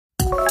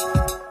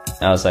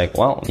I was like,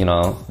 well,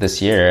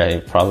 this year I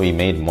probably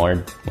made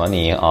more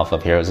money off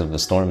of Heroes of the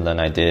Storm than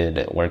I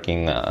did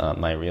working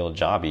my real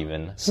job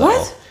even. So,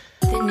 what?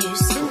 The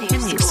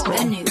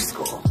new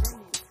school.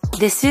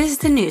 This is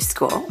The New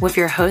School with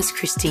your host,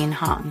 Christine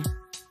Hong.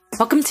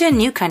 Welcome to a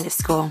new kind of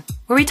school,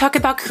 where we talk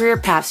about career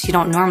paths you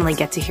don't normally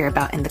get to hear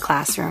about in the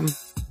classroom.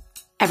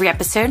 Every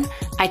episode,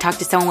 I talk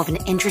to someone with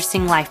an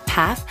interesting life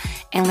path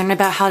and learn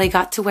about how they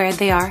got to where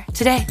they are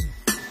today.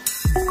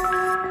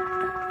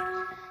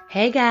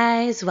 Hey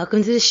guys,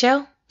 welcome to the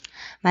show.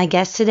 My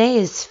guest today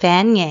is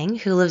Fan Yang,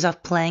 who lives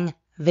off playing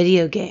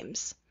video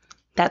games.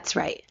 That's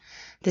right.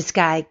 This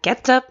guy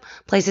gets up,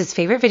 plays his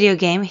favorite video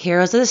game,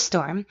 Heroes of the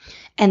Storm,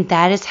 and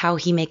that is how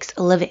he makes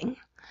a living.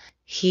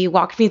 He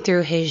walked me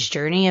through his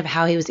journey of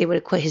how he was able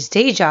to quit his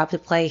day job to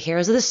play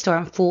Heroes of the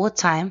Storm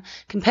full-time,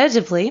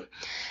 competitively,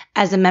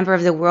 as a member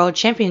of the World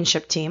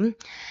Championship team,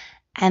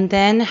 and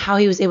then how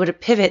he was able to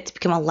pivot to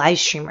become a live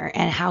streamer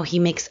and how he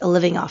makes a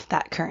living off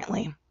that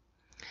currently.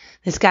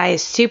 This guy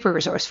is super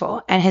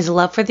resourceful, and his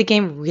love for the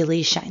game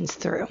really shines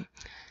through.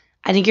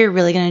 I think you're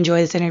really going to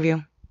enjoy this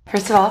interview.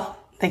 First of all,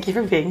 thank you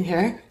for being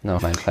here. No,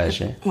 my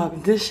pleasure.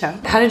 Welcome to the show.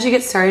 How did you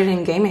get started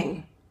in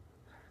gaming?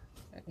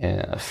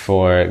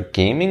 For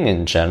gaming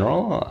in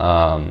general,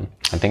 I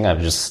think I've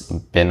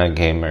just been a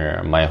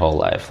gamer my whole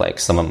life. Like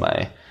some of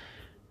my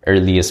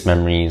earliest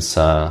memories,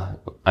 I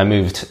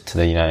moved to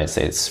the United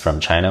States from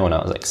China when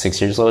I was like 6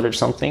 years old or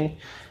something.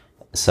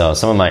 So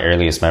some of my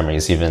earliest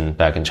memories, even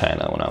back in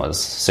China when I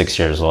was 6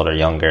 years old or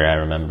younger, I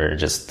remember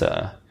just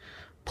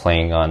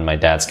playing on my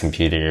dad's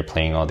computer,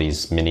 playing all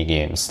these mini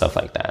games, stuff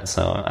like that.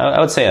 So I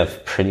would say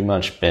I've pretty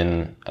much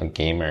been a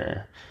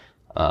gamer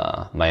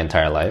my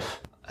entire life.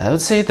 I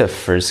would say the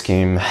first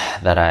game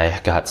that I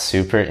got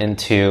super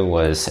into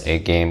was a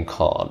game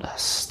called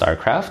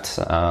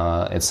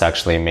StarCraft. It's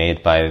actually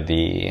made by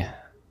the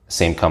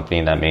same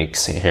company that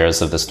makes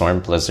Heroes of the Storm,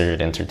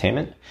 Blizzard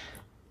Entertainment.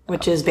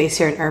 Which is based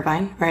here in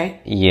Irvine,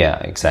 right? Yeah,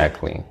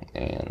 exactly.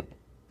 And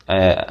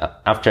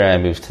after I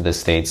moved to the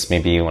States,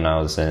 maybe when I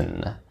was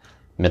in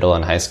middle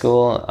and high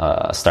school,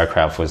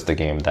 StarCraft was the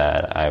game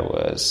that I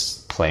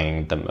was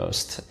playing the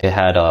most. It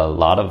had a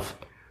lot of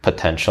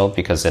potential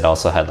because it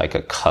also had like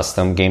a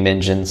custom game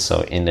engine.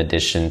 So in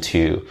addition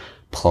to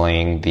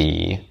playing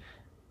the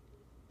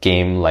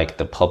game like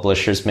the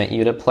publishers meant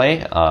you to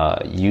play,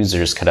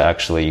 users could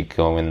actually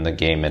go in the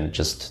game and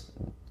just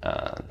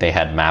they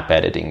had map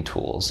editing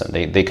tools,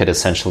 and they could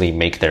essentially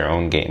make their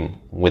own game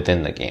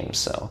within the game.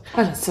 So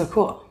oh, that's so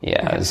cool.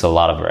 Yeah, okay. There's a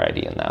lot of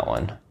variety in that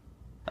one.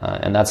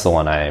 And that's the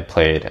one I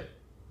played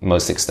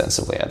most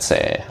extensively, I'd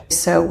say.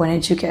 So when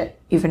did you get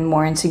even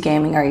more into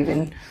gaming, or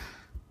even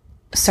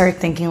start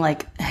thinking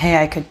like,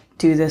 hey, I could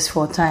do this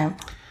full time?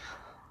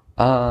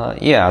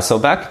 Yeah, so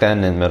back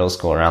then in middle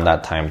school, around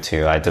that time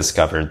too, I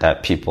discovered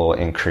that people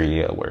in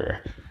Korea were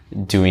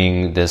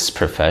doing this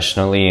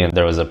professionally, and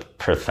there was a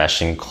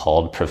profession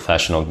called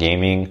professional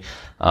gaming.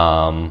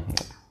 And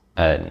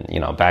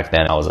back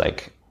then I was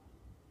like,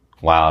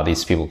 wow,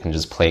 these people can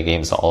just play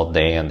games all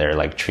day, and they're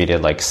like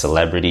treated like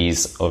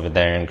celebrities over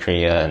there in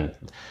Korea. And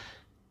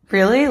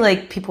really,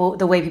 like people,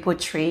 the way people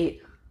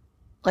treat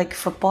like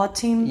football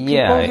team people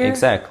yeah, here?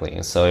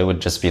 Exactly. So it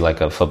would just be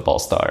like a football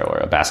star or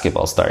a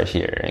basketball star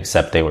here,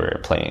 except they were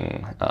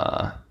playing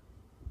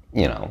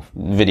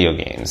video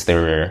games. They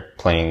were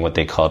playing what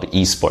they called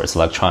esports,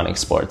 electronic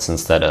sports,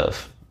 instead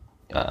of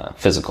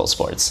physical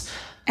sports.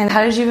 And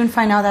how did you even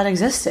find out that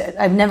existed?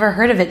 I've never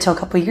heard of it till a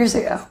couple of years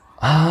ago.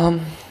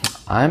 I'm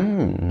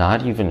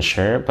not even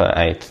sure, but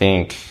I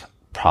think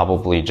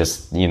probably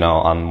just,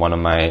 on one of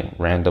my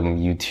random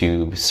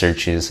YouTube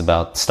searches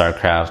about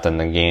StarCraft and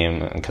the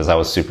game, because I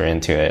was super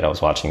into it. I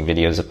was watching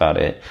videos about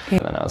it. Yeah.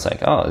 And then I was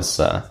like, oh,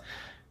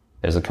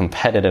 there's a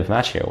competitive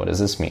match here. What does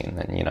this mean?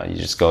 And, you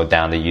just go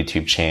down the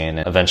YouTube chain,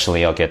 and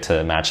eventually I'll get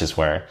to matches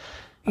where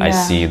I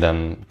see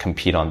them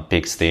compete on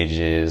big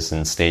stages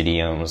and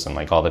stadiums, and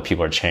like all the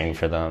people are cheering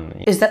for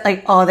them. Is that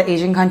like all the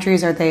Asian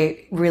countries? Are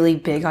they really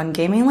big on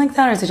gaming like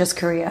that, or is it just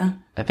Korea?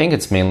 I think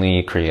it's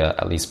mainly Korea,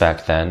 at least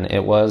back then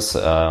it was.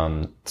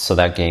 So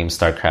that game,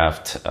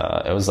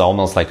 StarCraft, it was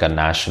almost like a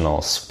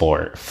national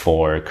sport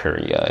for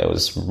Korea. It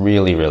was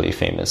really, really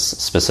famous,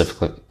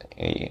 specifically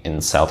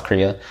in South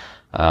Korea.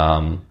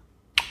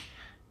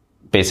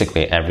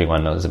 Basically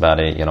everyone knows about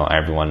it.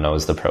 Everyone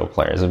knows the pro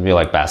players. It'd be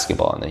like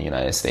basketball in the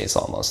United States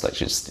almost. Like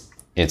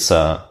it's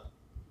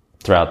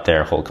throughout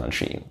their whole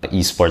country. The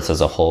esports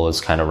as a whole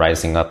is kind of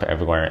rising up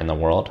everywhere in the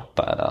world.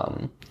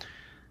 But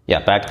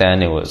back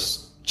then it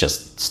was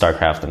just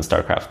StarCraft and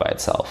StarCraft by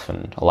itself.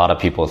 And a lot of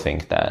people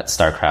think that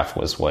StarCraft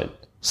was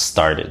what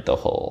started the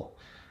whole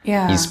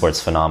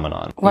esports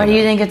phenomenon. Why do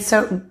you think it's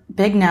so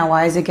big now?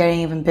 Why is it getting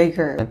even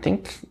bigger? I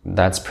think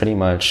that's pretty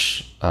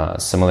much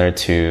similar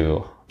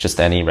to just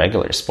any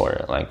regular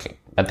sport. Like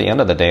at the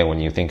end of the day,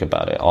 when you think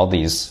about it, all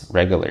these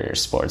regular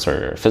sports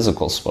or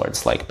physical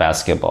sports like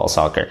basketball,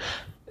 soccer,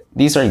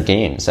 these are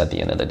games at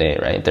the end of the day,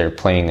 right? They're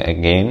playing a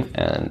game,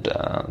 and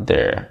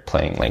they're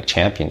playing like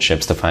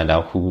championships to find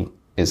out who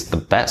is the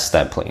best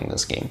at playing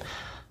this game.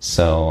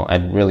 So I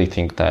really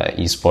think that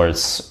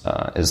esports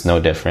is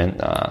no different.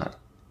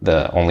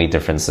 The only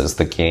difference is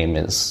the game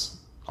is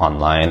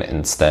online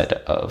instead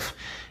of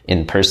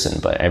in person,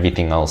 but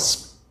everything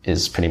else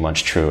is pretty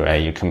much true,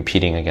 right? You're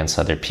competing against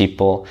other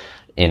people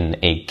in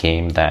a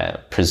game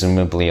that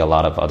presumably a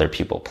lot of other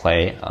people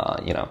play.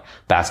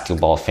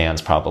 Basketball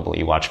fans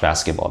probably watch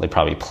basketball. They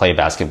probably play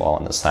basketball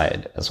on the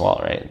side as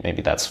well, right?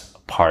 Maybe that's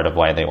part of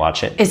why they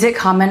watch it. Is it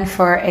common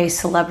for a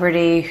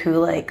celebrity who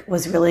like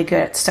was really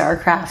good at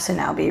StarCraft to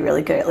now be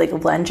really good at League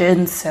of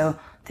Legends, so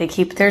they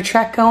keep their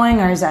trek going,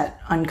 or is that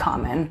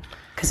uncommon?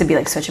 Because it'd be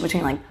like switching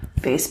between like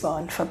baseball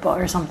and football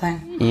or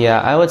something.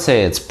 Yeah, I would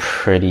say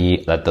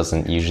that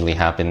doesn't usually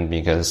happen,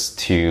 because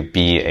to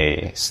be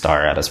a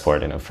star at a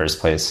sport in the first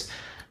place,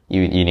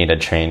 you need to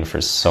train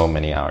for so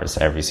many hours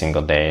every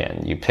single day,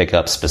 and you pick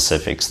up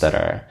specifics that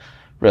are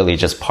really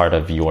just part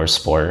of your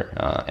sport.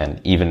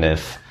 And even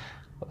if,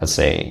 let's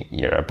say,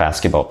 you're a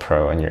basketball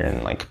pro and you're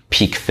in like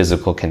peak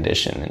physical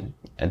condition,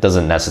 it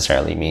doesn't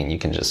necessarily mean you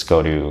can just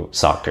go to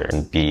soccer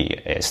and be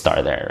a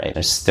star there, right?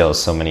 There's still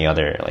so many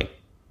other like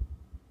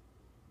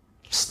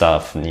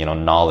stuff,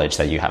 knowledge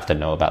that you have to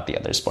know about the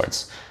other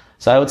sports.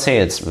 So I would say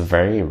it's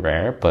very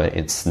rare, but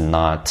it's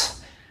not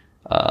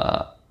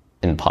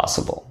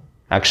impossible.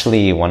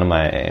 Actually, one of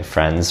my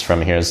friends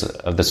from Heroes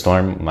of the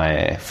Storm,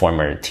 my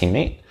former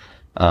teammate,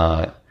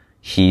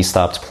 he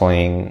stopped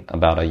playing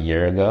about a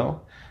year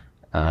ago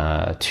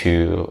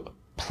to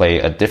play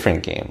a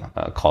different game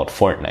called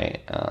Fortnite.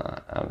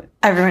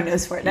 Everyone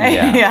knows Fortnite.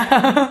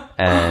 Yeah.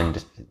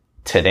 And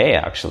today,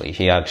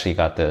 he actually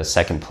got the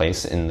second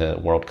place in the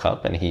World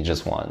Cup, and he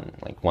just won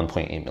like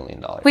 $1.8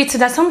 million. Wait, so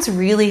that sounds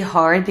really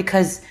hard,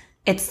 because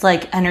it's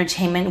like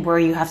entertainment where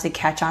you have to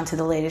catch on to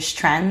the latest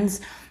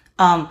trends.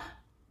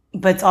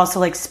 But it's also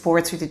like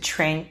sports where you have to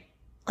train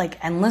like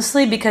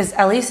endlessly, because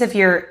at least if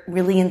you're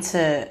really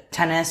into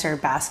tennis or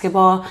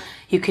basketball,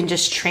 you can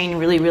just train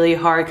really, really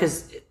hard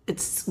because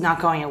it's not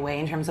going away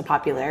in terms of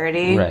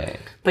popularity. Right.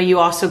 But you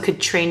also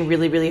could train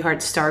really, really hard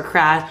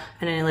StarCraft,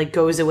 and then it like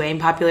goes away in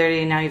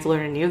popularity, and now you have to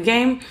learn a new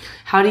game.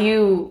 How do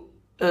you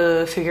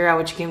figure out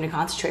which game to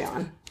concentrate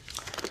on?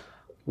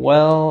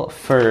 Well,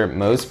 for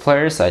most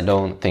players, I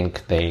don't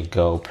think they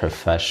go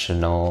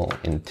professional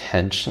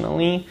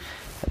intentionally.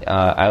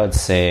 I would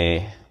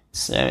say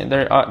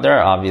there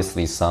are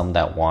obviously some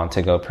that want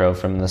to go pro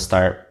from the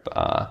start,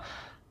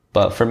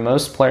 but for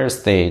most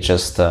players, they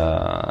just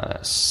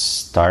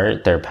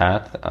start their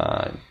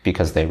path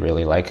because they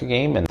really like a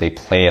game, and they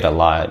play it a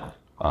lot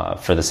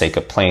for the sake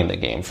of playing the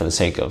game, for the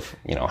sake of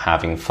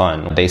having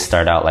fun. They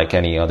start out like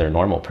any other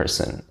normal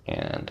person,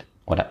 and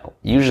what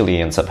usually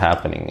ends up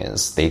happening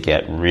is they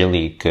get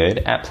really good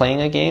at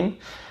playing a game,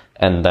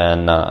 and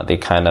then they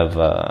kind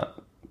of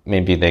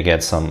maybe they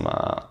get some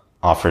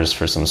offers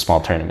for some small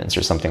tournaments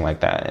or something like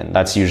that. And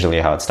that's usually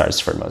how it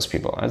starts for most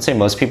people. I'd say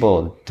most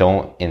people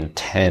don't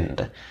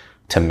intend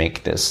to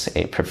make this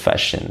a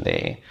profession.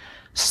 They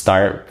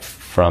start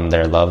from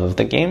their love of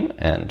the game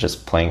and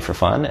just playing for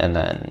fun. And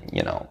then,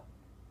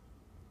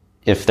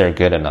 if they're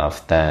good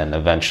enough, then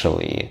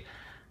eventually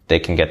they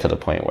can get to the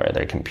point where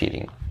they're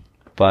competing.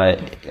 But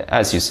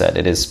as you said,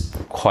 it is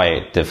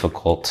quite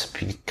difficult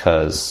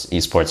because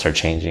esports are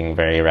changing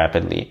very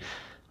rapidly.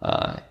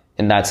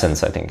 In that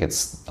sense, I think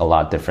it's a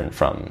lot different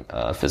from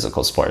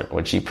physical sport,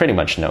 which you pretty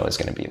much know is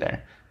going to be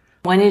there.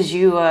 When did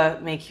you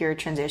make your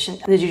transition?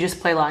 Did you just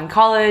play a lot in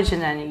college,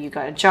 and then you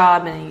got a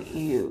job, and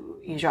you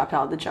dropped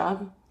out of the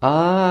job?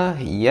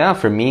 Yeah,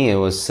 for me, it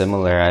was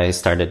similar. I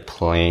started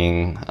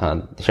playing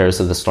Heroes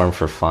of the Storm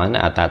for fun.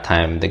 At that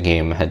time, the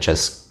game had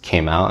just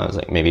came out. It was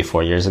like maybe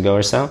 4 years ago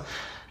or so.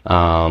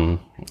 A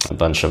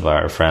bunch of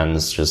our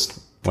friends just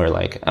were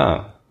like,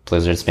 oh,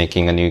 Blizzard's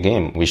making a new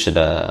game. We should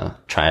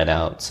try it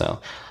out.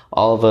 So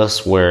all of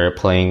us were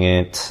playing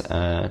it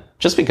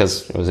just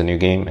because it was a new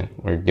game and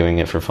we're doing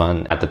it for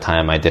fun. At the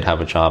time, I did have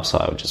a job, so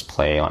I would just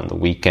play on the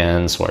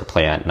weekends or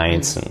play at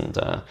nights.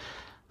 And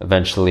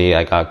eventually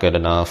I got good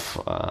enough,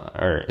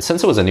 or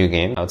since it was a new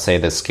game, I would say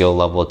the skill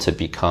level to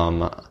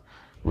become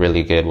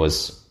really good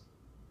was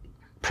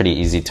pretty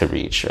easy to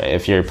reach, right?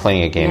 If you're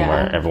playing a game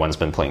where everyone's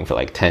been playing for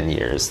like 10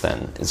 years,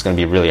 then it's going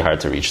to be really hard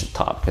to reach the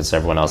top because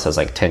everyone else has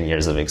like 10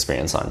 years of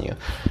experience on you.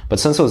 But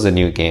since it was a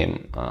new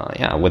game,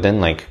 within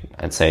like,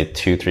 I'd say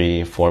 2,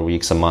 3, 4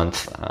 weeks, a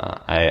month,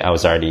 I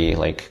was already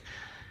like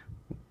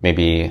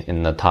maybe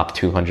in the top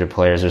 200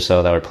 players or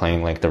so that were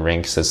playing like the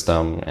rank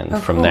system.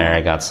 And from there,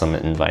 I got some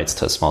invites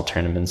to small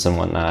tournaments and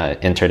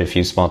whatnot, entered a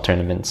few small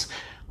tournaments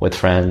with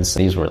friends.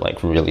 These were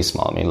like really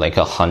small, I mean like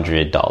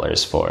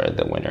 $100 for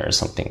the winner or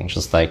something,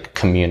 just like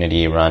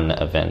community run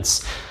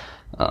events.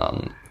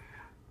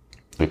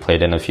 We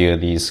played in a few of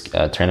these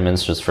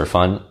tournaments just for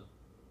fun.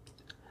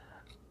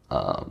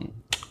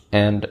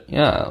 And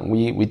yeah,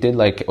 we did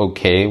like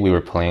okay. We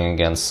were playing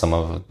against some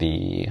of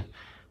the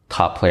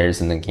top players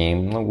in the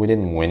game. We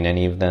didn't win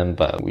any of them,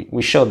 but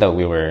we showed that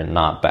we were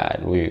not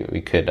bad.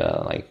 We could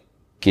like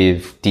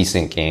give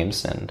decent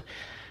games. And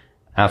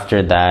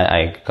after that,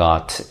 I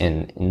got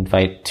an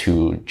invite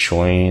to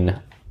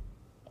join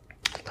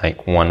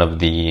like one of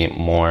the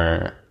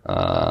more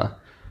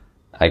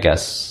I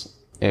guess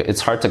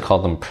it's hard to call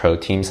them pro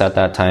teams at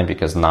that time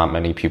because not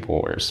many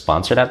people were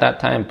sponsored at that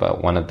time,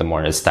 but one of the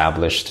more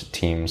established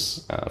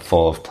teams,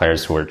 full of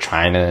players who were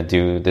trying to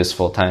do this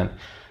full time.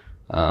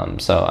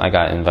 So I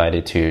got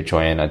invited to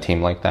join a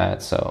team like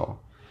that. So,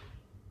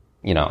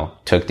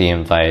 took the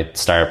invite,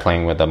 started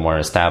playing with a more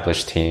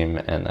established team.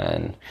 And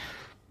then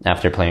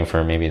after playing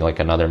for maybe like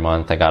another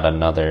month, I got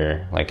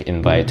another like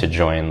invite to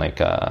join like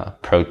a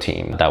pro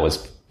team that was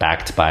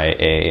backed by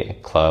a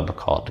club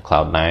called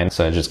Cloud9.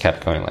 So it just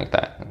kept going like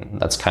that. And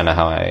that's kind of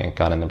how I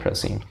got in the pro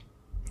scene.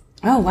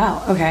 Oh,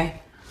 wow. Okay.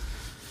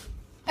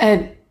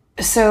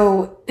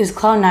 So is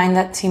Cloud9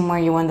 that team where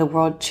you won the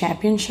world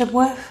championship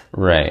with?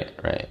 Right.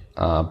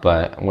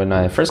 But when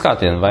I first got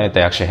the invite,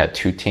 they actually had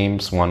two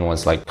teams. One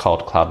was like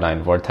called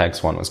Cloud9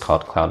 Vortex. One was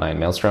called Cloud9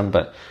 Maelstrom.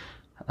 But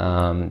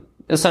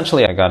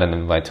essentially, I got an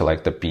invite to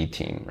like the B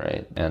team,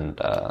 right? And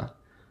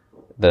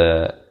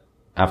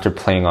after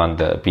playing on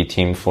the B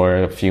team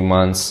for a few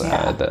months,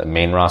 the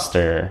main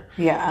roster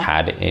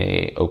had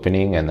a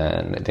opening, and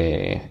then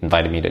they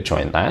invited me to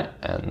join that.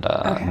 And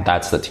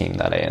that's the team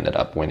that I ended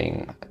up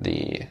winning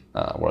the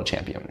world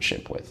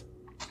championship with.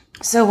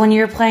 So when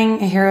you were playing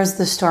Heroes of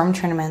the Storm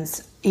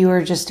tournaments, you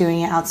were just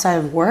doing it outside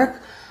of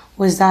work.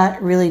 Was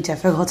that really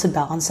difficult to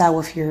balance that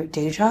with your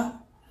day job?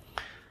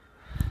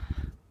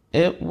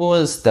 It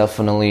was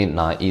definitely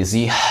not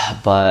easy,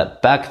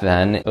 but back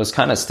then it was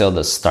kind of still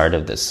the start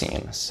of the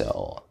scene.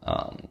 So,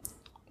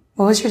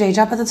 what was your day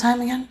job at the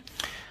time again?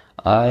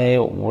 I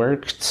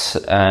worked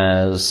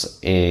as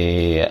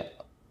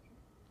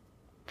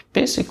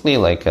basically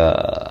like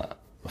a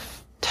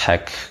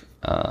tech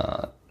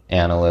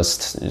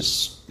analyst,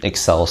 just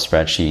Excel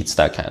spreadsheets,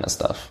 that kind of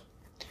stuff.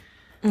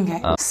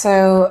 Okay.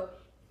 So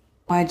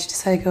why did you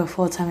decide to go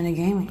full-time into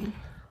gaming?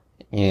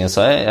 Yeah,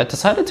 so I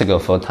decided to go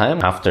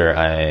full-time after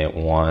I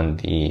won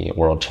the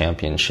world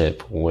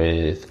championship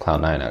with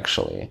Cloud9,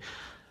 actually.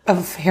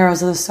 Of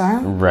Heroes of the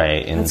Storm?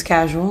 Right. That's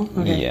casual.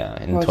 Okay.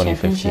 Yeah, in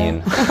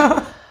 2015.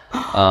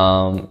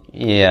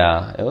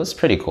 Yeah, it was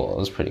pretty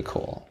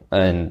cool.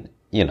 And,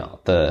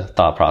 the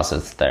thought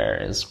process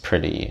there is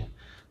pretty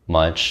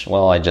much,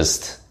 I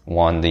just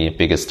won the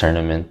biggest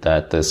tournament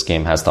that this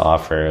game has to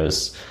offer. It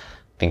was,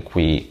 I think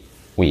we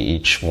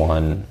each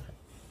won,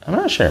 I'm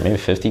not sure, maybe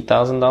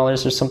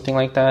 $50,000 or something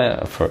like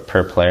that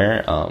per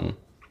player. I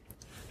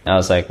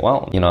was like,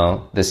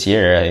 this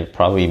year I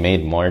probably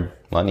made more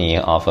money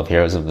off of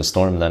Heroes of the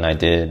Storm than I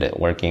did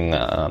working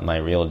my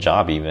real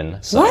job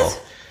even. So,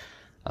 what?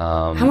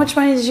 How much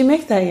money did you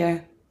make that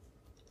year?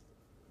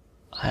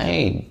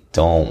 I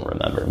don't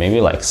remember.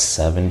 Maybe like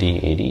 70,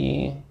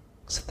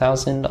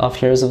 80,000 off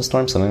Heroes of the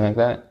Storm, something like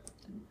that.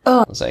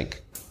 Oh. I was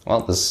like,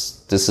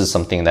 this is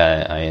something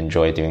that I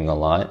enjoy doing a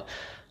lot.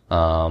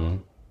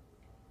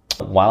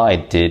 While I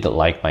did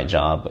like my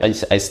job,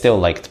 I still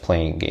liked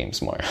playing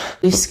games more.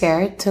 Were you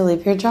scared to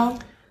leave your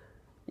job?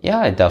 Yeah,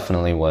 I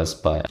definitely was,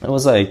 but it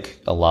was like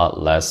a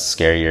lot less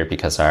scarier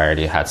because I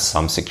already had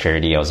some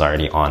security. I was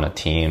already on a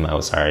team. I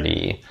was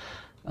already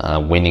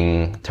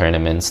winning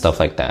tournaments, stuff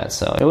like that.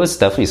 So it was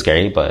definitely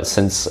scary, but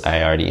since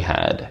I already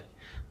had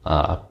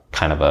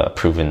kind of a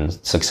proven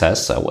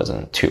success, I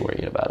wasn't too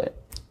worried about it.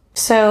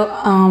 So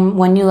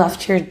when you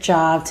left your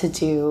job to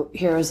do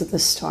Heroes of the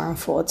Storm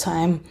full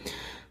time,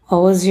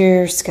 what was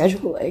your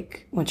schedule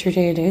like? What's your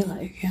day-to-day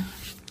like? Yeah.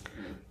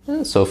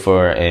 So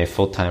for a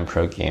full-time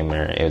pro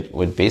gamer, it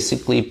would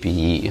basically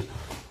be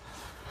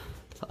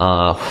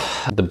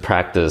the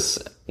practice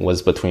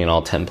was between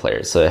all 10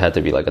 players. So it had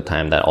to be like a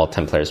time that all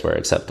 10 players were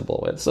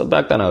acceptable with. So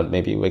back then I would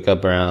maybe wake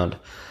up around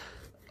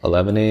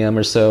 11 a.m.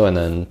 or so, and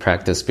then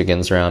practice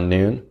begins around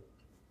noon.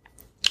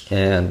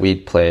 And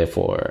we'd play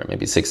for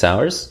maybe 6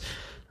 hours.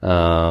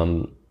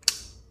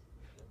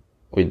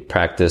 We'd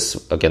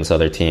practice against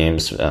other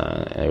teams.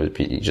 It would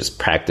be just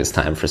practice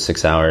time for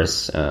 6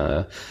 hours.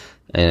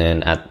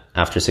 And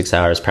after 6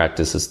 hours,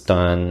 practice is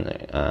done.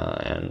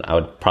 And I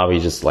would probably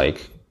just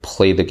like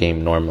play the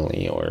game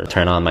normally or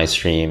turn on my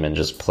stream and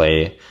just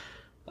play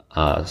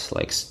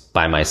like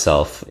by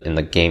myself in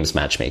the game's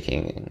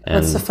matchmaking. And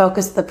what's the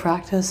focus of the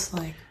practice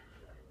like?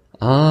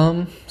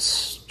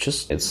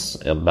 It's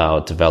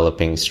about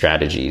developing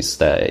strategies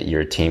that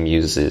your team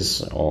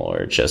uses,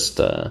 or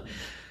just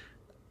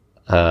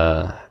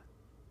trying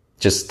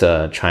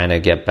to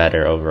get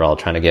better overall,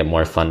 trying to get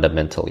more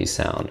fundamentally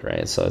sound,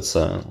 right? So it's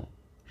a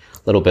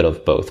little bit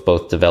of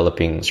both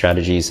developing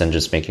strategies and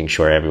just making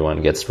sure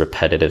everyone gets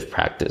repetitive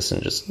practice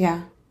and just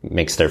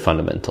makes their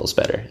fundamentals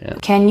better. Yeah.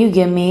 Can you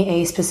give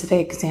me a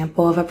specific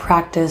example of a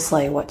practice,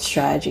 like what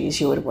strategies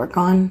you would work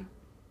on?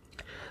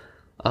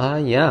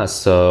 Yeah.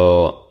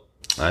 So,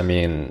 I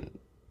mean,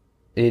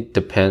 it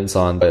depends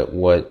on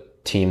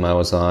what team I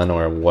was on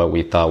or what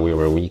we thought we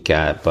were weak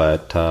at.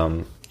 But,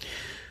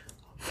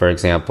 for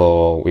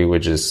example, we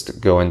would just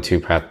go into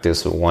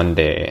practice one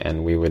day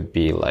and we would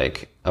be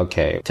like,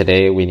 okay,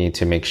 today we need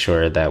to make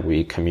sure that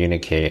we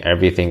communicate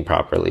everything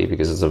properly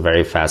because it's a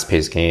very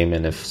fast-paced game.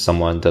 And if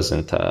someone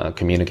doesn't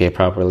communicate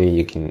properly,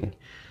 you can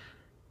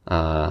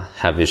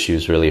have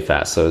issues really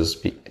fast. So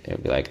it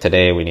would be like,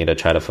 today we need to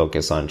try to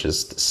focus on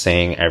just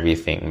saying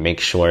everything. Make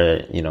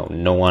sure,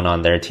 no one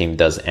on their team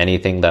does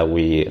anything that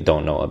we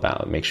don't know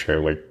about. Make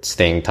sure we're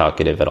staying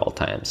talkative at all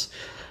times.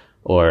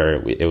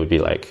 Or it would be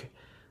like,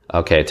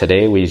 okay,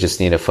 today we just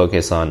need to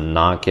focus on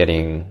not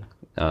getting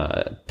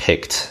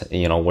picked.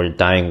 We're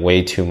dying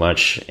way too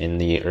much in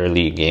the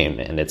early game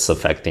and it's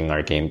affecting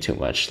our game too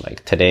much.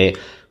 Like today,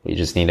 we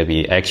just need to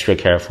be extra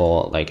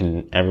careful. Like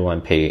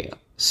everyone pay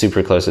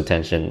super close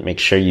attention. Make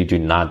sure you do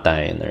not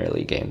die in the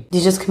early game. Do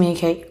you just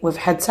communicate with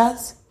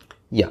headsets?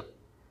 Yeah.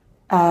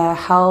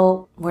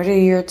 Where do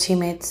your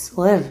teammates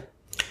live?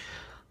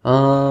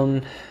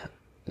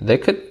 They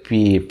could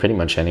be pretty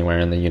much anywhere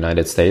in the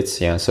United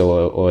States. Yeah.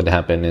 So what would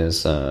happen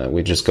is,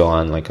 we just go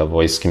on like a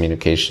voice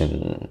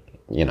communication,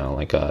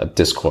 like a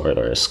Discord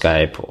or a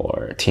Skype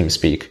or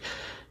TeamSpeak,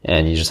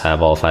 and you just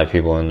have all 5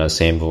 people in the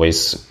same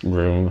voice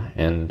room.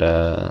 And,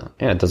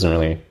 it doesn't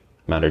really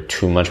matter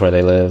too much where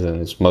they live.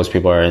 And most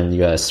people are in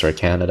the US or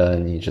Canada,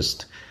 and you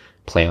just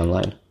play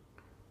online.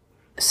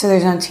 So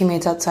there's no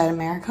teammates outside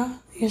America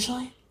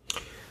usually?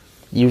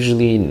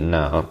 Usually,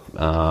 no.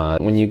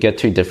 When you get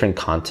to different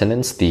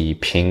continents, the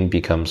ping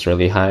becomes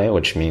really high,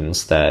 which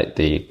means that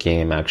the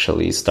game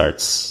actually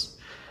starts.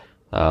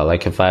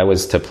 Like if I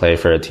was to play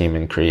for a team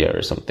in Korea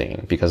or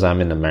something, because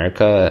I'm in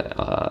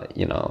America,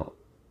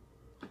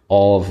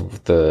 all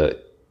of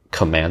the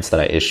commands that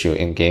I issue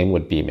in game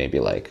would be maybe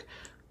like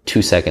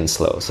 2 seconds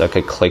slow. So I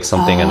could click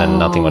something and then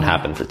nothing would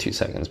happen for 2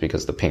 seconds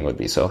because the ping would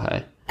be so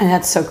high. And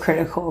that's so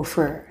critical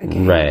for a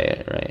game.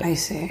 Right. I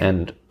see.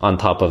 And on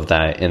top of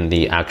that, in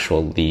the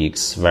actual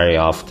leagues, very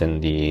often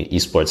the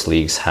esports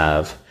leagues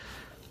have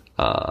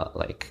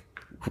like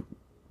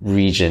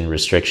region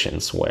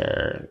restrictions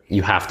where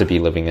you have to be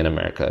living in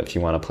America if you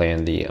want to play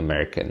in the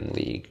American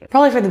league.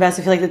 Probably for the best.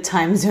 I feel like the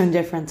time zone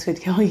difference could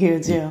kill you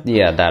too.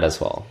 Yeah, that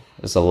as well.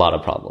 There's a lot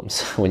of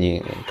problems when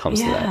it comes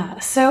to that. Yeah.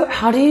 So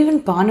how do you even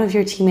bond with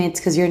your teammates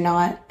because you're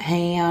not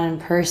hanging out in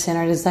person,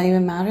 or does that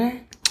even matter?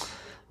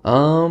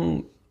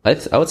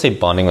 I would say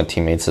bonding with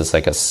teammates is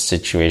like a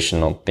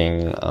situational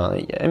thing.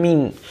 I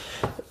mean,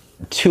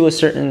 to a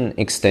certain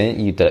extent,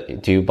 you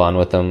do bond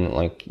with them.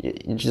 Like,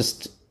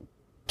 just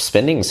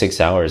spending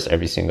 6 hours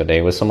every single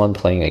day with someone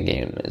playing a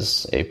game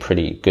is a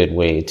pretty good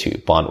way to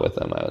bond with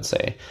them, I would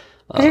say.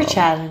 Because you're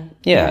chatting.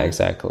 Yeah,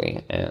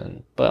 exactly.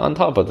 But on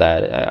top of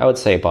that, I would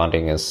say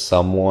bonding is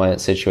somewhat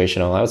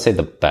situational. I would say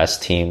the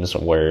best teams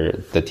were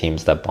the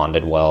teams that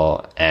bonded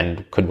well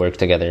and could work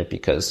together,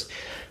 because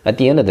at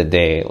the end of the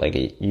day, like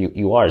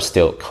you are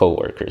still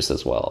co-workers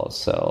as well.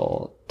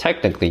 So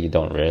technically you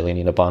don't really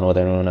need to bond with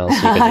everyone else.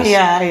 You could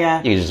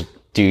just, you just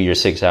do your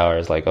 6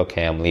 hours. Like,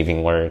 okay, I'm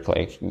leaving work.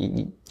 Like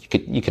you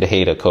could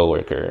hate a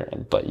coworker,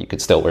 but you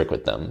could still work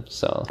with them.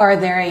 So are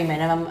there a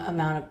minimum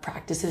amount of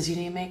practices you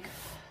need to make?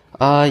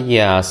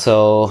 Yeah.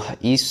 So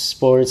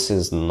esports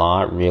is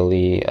not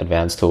really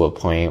advanced to a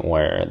point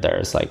where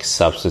there's like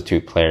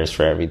substitute players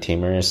for every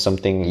team or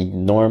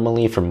something.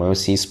 Normally for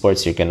most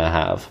esports, you're going to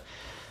have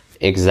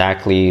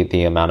exactly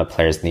the amount of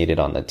players needed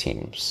on the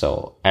team.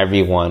 So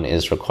everyone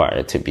is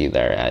required to be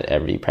there at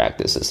every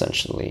practice,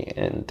 essentially.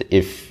 And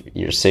if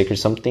you're sick or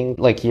something,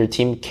 like, your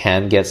team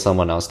can get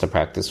someone else to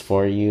practice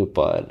for you,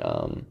 but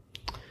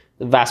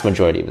the vast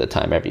majority of the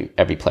time,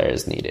 every player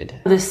is needed.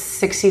 The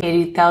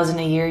 $60,000-$80,000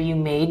 a year you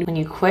made when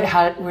you quit,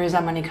 where does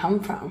that money come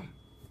from?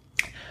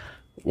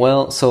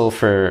 Well, so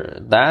for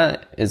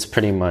that, it's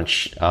pretty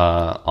much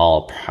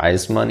all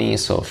prize money.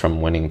 So from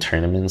winning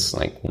tournaments,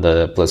 like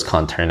the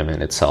BlizzCon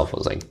tournament itself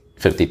was like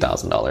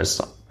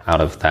 $50,000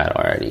 out of that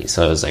already.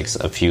 So it was like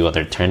a few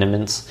other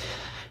tournaments.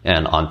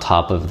 And on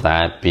top of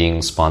that,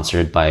 being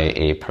sponsored by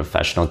a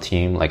professional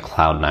team like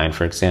Cloud9,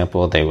 for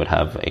example, they would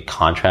have a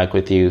contract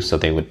with you. So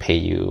they would pay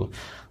you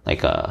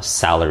like a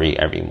salary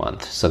every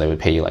month. So they would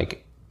pay you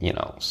like,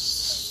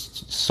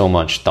 so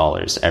much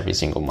dollars every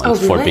single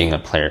month for being a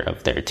player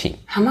of their team.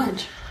 How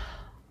much?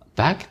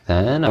 Back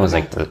then, I was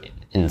like the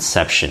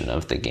inception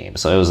of the game.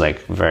 So it was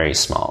like very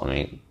small. I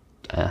mean,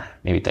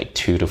 maybe like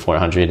 200 to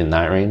 400 in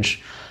that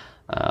range.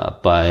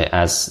 But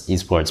as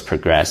esports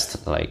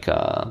progressed, like,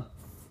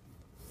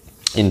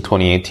 in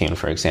 2018,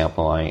 for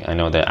example, I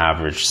know the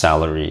average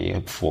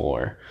salary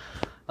for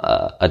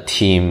a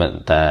team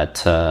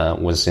that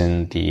was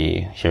in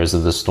the Heroes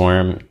of the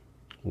Storm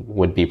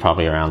would be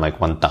probably around like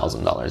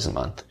 $1,000 a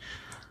month.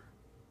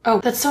 Oh,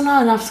 that's still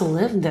not enough to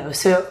live, though.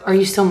 So are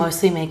you still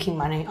mostly making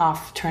money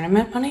off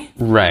tournament money?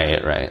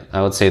 Right.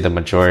 I would say the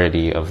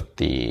majority of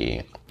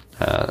the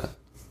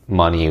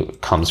money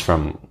comes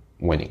from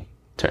winning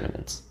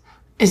tournaments.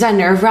 Is that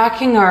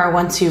nerve-wracking, or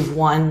once you've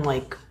won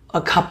like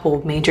a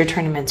couple major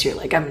tournaments, you're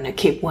like, I'm going to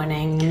keep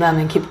winning them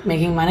and keep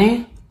making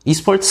money?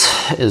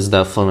 Esports is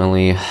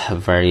definitely a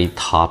very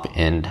top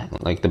end.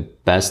 Like, the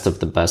best of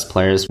the best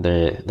players,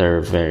 they're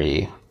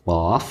very well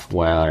off,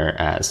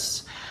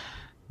 whereas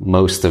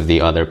most of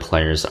the other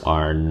players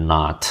are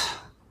not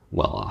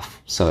well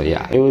off. So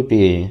yeah, it would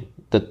be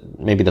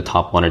maybe the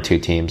top 1 or 2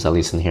 teams, at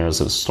least in Heroes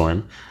of the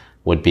Storm,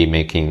 would be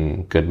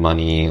making good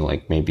money,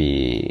 like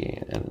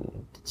maybe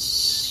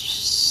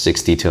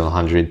 $60,000 to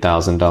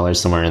 $100,000,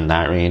 somewhere in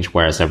that range,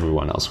 whereas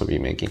everyone else would be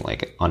making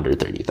like under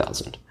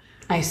 30,000.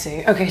 I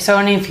see. Okay, so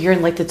only if you're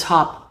in like the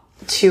top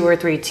 2 or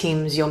 3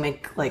 teams, you'll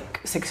make like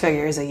 6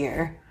 figures a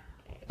year.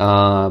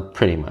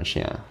 Pretty much,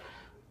 yeah.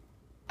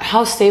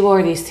 How stable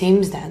are these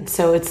teams then?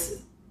 So it's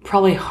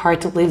probably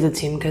hard to leave the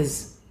team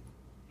because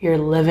you're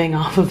living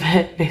off of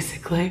it,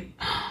 basically.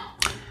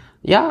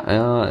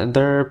 Yeah,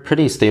 they're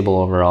pretty stable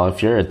overall.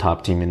 If you're a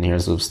top team in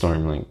Heroes of the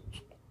Storm, like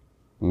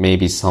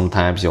maybe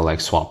sometimes you'll like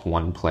swap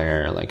one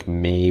player, like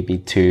maybe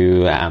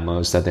 2 at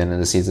most at the end of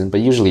the season. But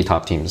usually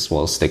top teams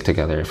will stick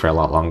together for a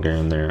lot longer,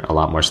 and they're a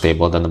lot more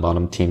stable than the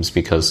bottom teams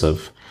because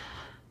of,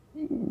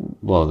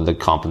 well, the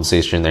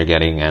compensation they're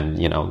getting, and,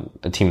 you know,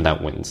 a team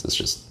that wins is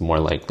just more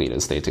likely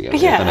to stay together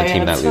than a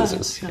team that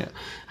loses. Yeah.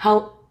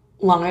 How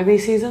long are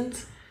these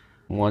seasons?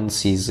 One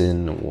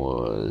season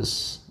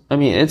was, I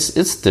mean,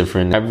 it's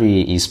different.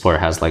 Every esport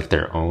has like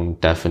their own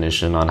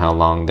definition on how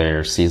long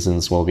their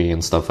seasons will be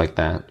and stuff like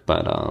that.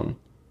 But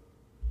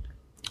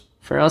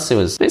for us, it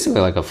was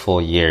basically like a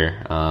full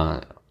year.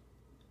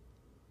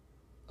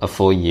 A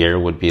full year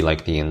would be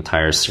like the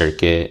entire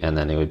circuit, and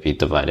then it would be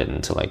divided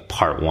into like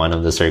part 1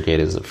 of the circuit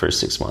is the first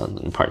 6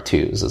 months, and part 2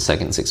 is the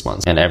second 6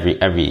 months. And every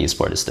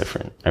esport is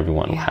different.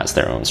 Everyone has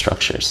their own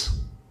structures.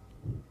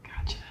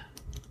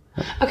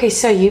 Okay,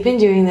 so you've been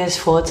doing this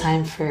full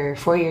time for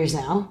 4 years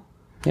now.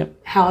 Yep.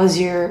 How has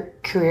your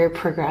career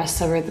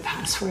progressed over the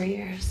past 4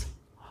 years?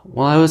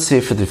 Well, I would say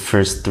for the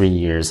first 3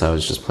 years, I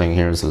was just playing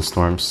Heroes of the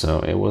Storm. So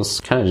it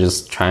was kind of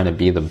just trying to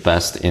be the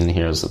best in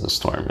Heroes of the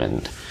Storm.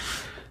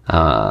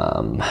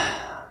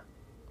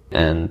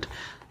 And,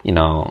 you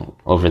know,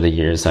 over the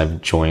years,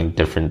 I've joined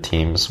different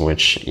teams,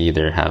 which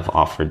either have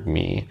offered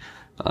me,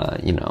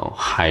 you know,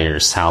 higher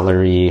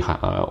salary,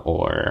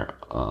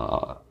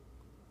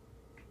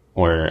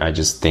 or I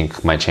just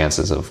think my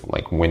chances of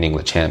like winning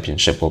the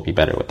championship will be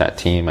better with that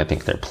team. I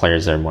think their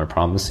players are more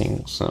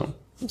promising. So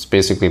it's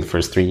basically the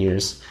first 3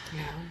 years.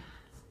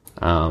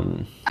 Yeah.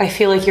 I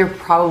feel like you're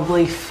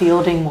probably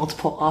fielding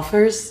multiple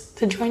offers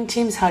to join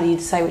teams. How do you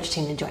decide which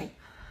team to join?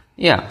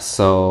 Yeah.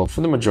 So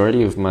for the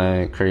majority of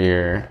my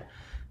career,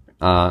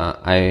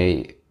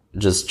 I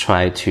just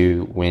try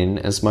to win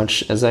as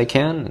much as I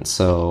can. And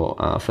so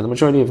for the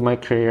majority of my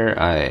career,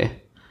 I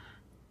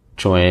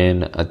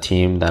join a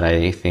team that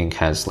I think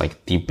has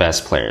like the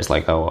best players.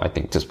 Like, oh, I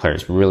think this player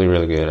is really,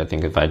 really good. I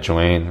think if I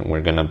join,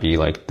 we're going to be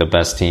like the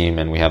best team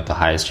and we have the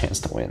highest chance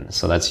to win.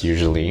 So that's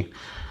usually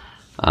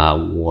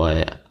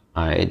what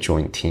I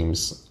join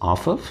teams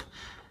off of.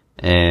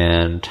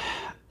 And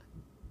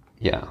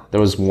yeah,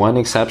 there was one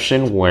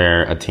exception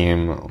where a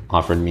team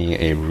offered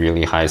me a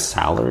really high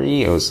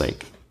salary. It was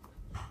like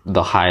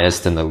the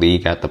highest in the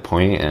league at the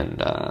point,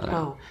 and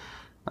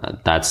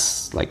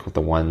that's like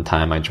the one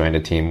time I joined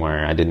a team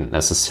where I didn't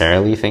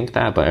necessarily think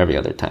that, but every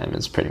other time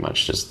it's pretty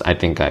much just, I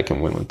think I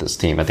can win with this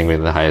team. I think we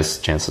have the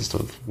highest chances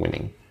of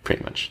winning,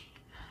 pretty much.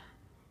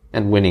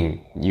 And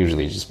winning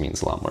usually just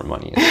means a lot more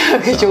money.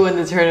 Because you win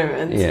the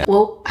tournament. Yeah.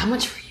 Well, how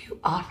much were you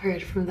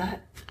offered from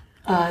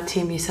that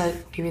team you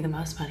said gave you the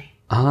most money?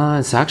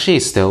 It's actually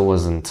still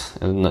wasn't,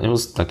 it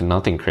was like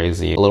nothing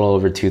crazy. A little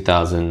over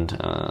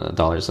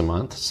 $2,000 a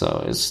month.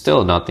 So it's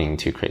still nothing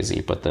too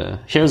crazy, but the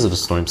Heroes of the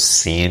Storm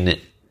scene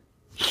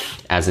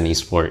as an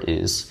esport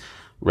is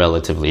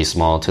relatively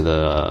small to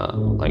the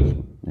like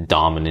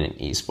dominant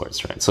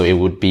esports, right? So it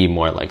would be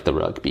more like the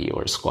rugby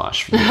or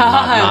squash,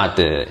 not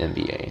the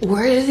NBA.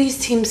 Where do these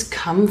teams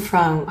come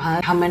from?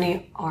 How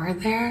many are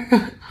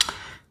there?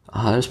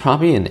 There's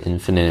probably an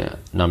infinite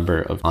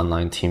number of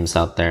online teams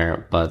out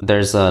there, but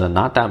there's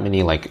not that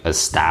many like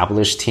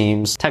established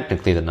teams.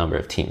 Technically, the number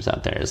of teams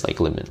out there is like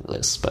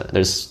limitless, but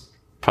there's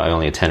probably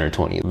only 10 or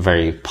 20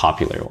 very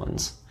popular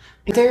ones.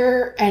 Are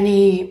there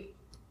any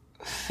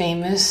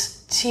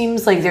famous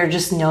teams? Like they're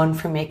just known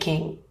for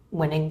making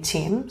winning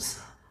teams?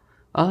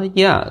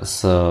 Yeah,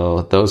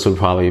 so those would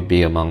probably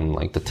be among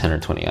like the 10 or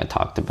 20 I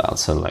talked about.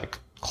 So like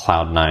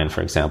Cloud9,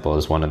 for example,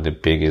 is one of the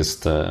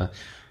biggest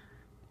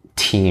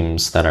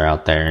teams that are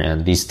out there,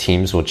 and these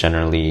teams will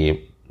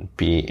generally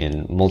be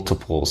in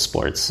multiple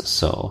sports.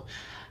 So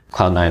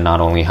Cloud9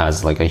 not only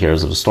has like a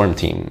Heroes of the Storm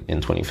team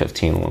in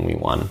 2015 when we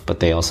won, but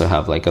they also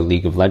have like a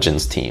League of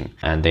Legends team,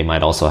 and they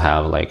might also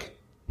have like,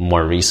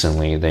 more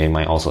recently, they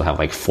might also have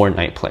like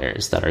Fortnite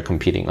players that are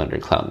competing under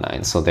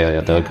Cloud9. So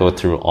they'll go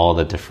through all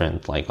the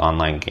different like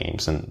online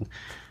games, and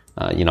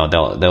you know,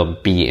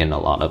 they'll be in a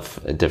lot of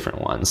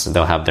different ones.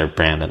 They'll have their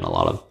brand in a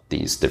lot of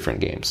these different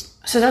games.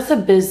 So that's a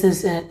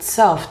business in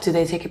itself. Do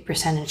they take a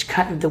percentage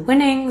cut of the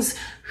winnings?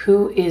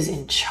 Who is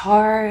in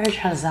charge?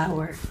 How does that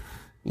work?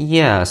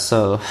 Yeah,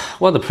 so,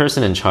 well, the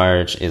person in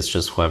charge is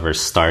just whoever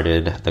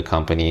started the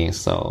company.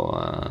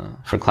 So,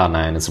 for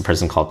Cloud9, it's a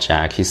person called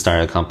Jack. He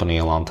started a company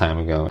a long time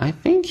ago. I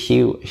think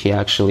he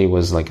actually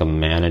was like a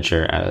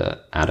manager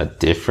at a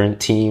different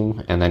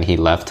team, and then he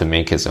left to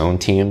make his own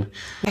team.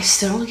 I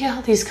still don't get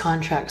how these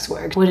contracts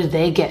work. What did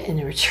they get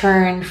in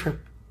return for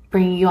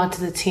bringing you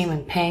onto the team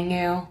and paying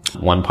you?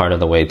 One part of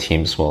the way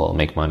teams will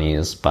make money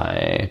is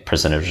by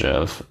percentage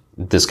of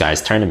this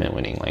guy's tournament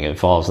winning. Like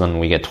if all of a sudden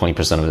we get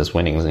 20% of his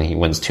winnings and he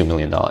wins $2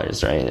 million,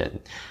 right?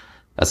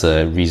 That's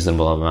a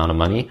reasonable amount of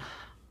money.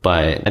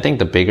 But I think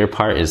the bigger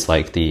part is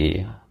like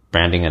the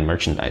branding and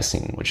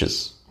merchandising, which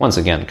is once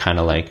again kind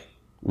of like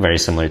very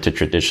similar to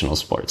traditional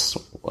sports.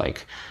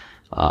 Like,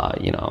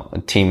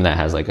 a team that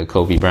has like a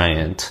Kobe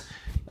Bryant,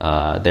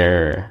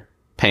 they're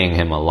paying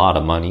him a lot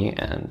of money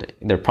and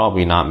they're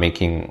probably not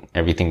making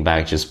everything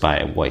back just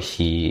by what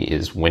he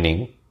is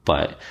winning,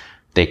 but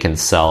they can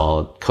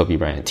sell Kobe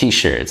Bryant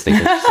t-shirts. They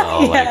can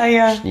sell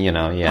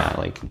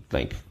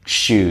like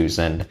shoes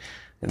and.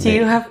 Do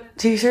you have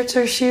t-shirts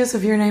or shoes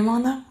with your name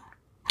on them?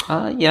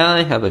 Yeah,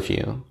 I have a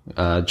few.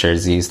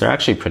 Jerseys, they're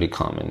actually pretty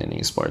common in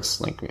esports.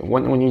 Like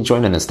when you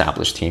join an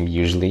established team,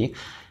 usually,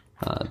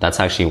 that's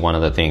actually one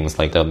of the things,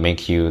 like they'll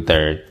make you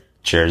their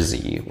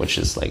jersey, which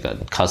is like a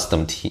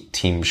custom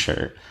team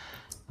shirt.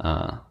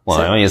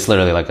 It's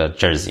literally like a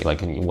jersey,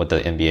 like what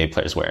the NBA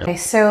players wear. Okay,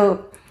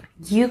 so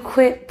you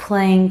quit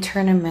playing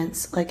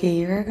tournaments like a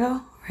year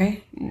ago,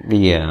 right?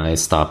 Yeah, I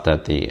stopped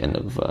at the end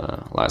of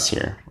last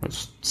year, or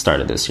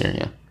started this year,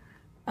 yeah.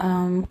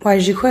 Why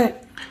did you quit?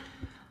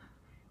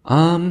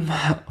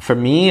 For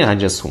me, I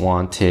just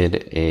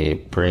wanted a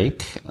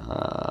break.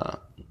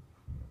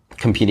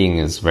 Competing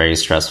is very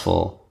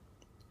stressful.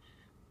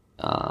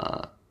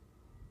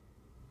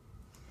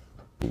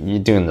 You're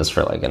doing this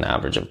for like an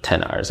average of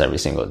 10 hours every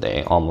single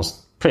day,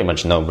 almost pretty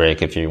much no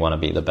break if you want to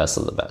be the best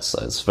of the best.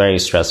 So it's very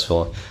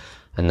stressful.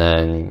 And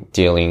then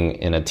dealing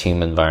in a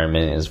team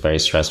environment is very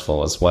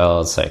stressful as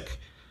well. It's like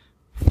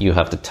you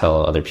have to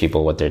tell other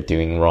people what they're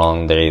doing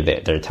wrong.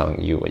 They're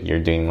telling you what you're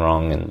doing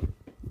wrong. And,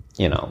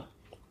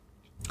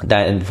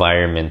 that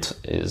environment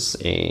is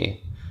a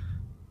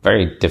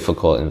very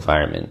difficult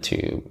environment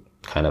to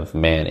kind of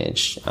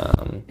manage.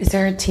 Is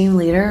there a team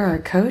leader or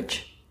a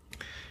coach?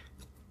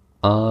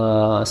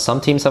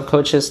 Some teams have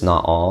coaches,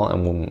 not all.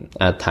 And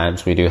at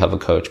times we do have a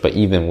coach, but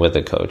even with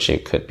a coach,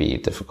 it could be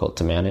difficult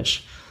to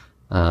manage.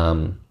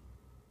 And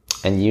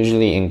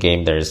usually in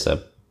game, there's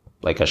a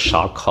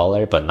shot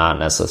caller, but not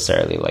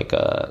necessarily like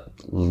a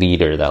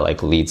leader that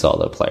like leads all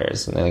the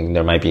players. And then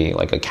there might be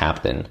like a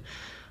captain,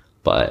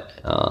 but,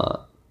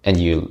 and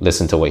you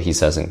listen to what he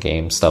says in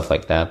game, stuff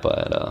like that.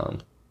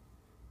 But,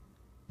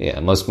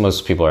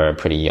 most people are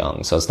pretty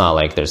young. So it's not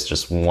like there's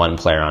just one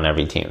player on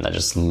every team that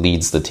just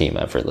leads the team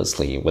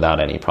effortlessly without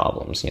any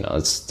problems.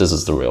 This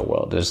is the real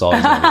world. There's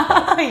always going to be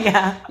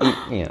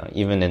problems. Yeah.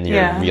 Even in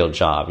your real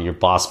job, your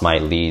boss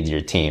might lead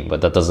your team, but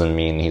that doesn't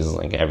mean he's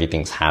like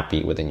everything's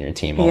happy within your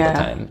team all the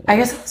time. I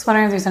guess I was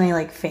wondering if there's any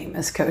like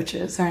famous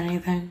coaches or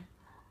anything.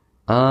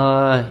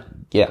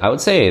 Yeah, I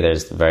would say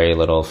there's very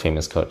little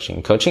famous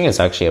coaching. Coaching is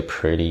actually a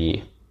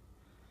pretty,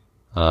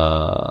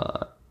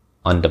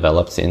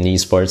 undeveloped in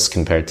esports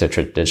compared to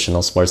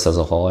traditional sports as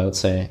a whole, I would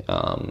say.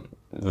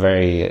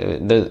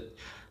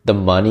 The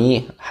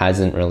money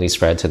hasn't really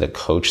spread to the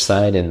coach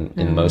side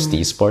in most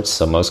esports.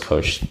 So most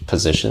coach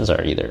positions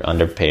are either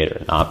underpaid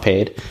or not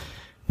paid.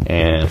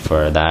 And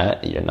for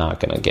that, you're not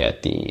going to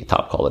get the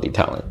top quality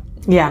talent.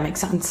 Yeah, makes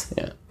sense.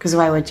 Yeah. Because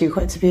why would you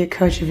quit to be a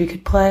coach if you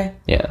could play?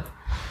 Yeah.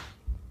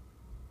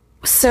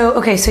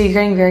 So you're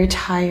getting very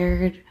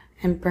tired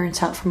and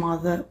burnt out from all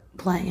the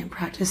playing and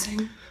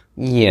practicing?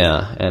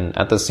 Yeah, and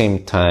at the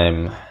same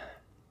time,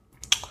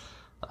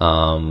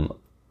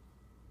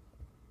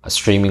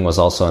 streaming was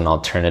also an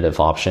alternative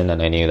option,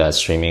 and I knew that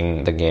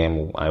streaming the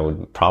game, I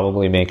would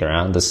probably make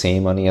around the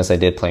same money as I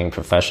did playing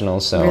professional.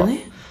 So,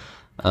 really?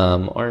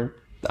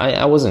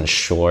 I wasn't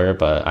sure,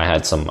 but I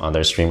had some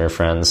other streamer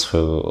friends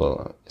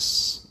who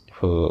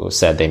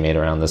said they made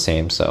around the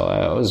same, so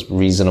I was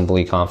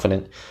reasonably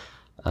confident.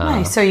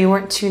 Nice. So you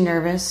weren't too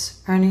nervous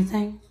or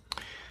anything?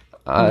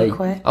 I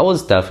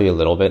was definitely a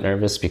little bit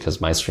nervous because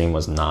my stream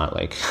was not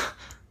like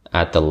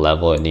at the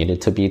level it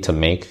needed to be to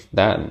make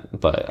that.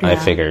 But I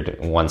figured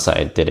once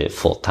I did it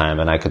full time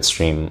and I could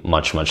stream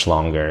much, much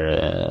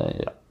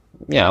longer.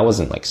 I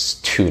wasn't like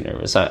too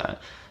nervous. I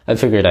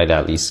figured I'd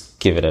at least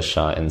give it a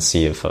shot and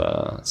see if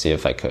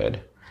I could.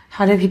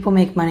 How do people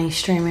make money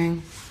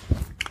streaming?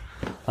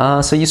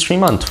 So you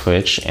stream on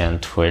Twitch,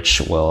 and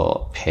Twitch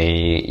will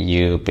pay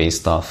you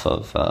based off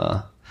of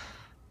a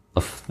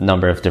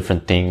number of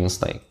different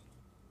things. Like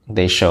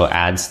they show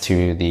ads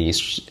to the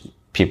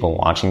people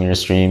watching your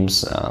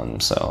streams.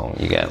 So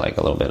you get like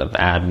a little bit of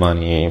ad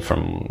money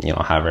from,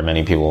 however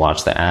many people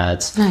watch the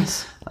ads.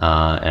 Nice.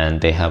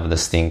 And they have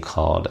this thing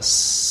called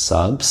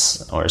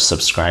subs or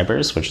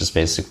subscribers, which is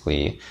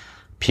basically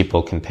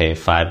people can pay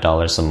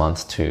 $5 a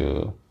month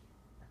to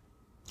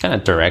kind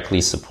of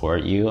directly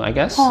support you, I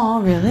guess.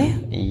 Oh, really?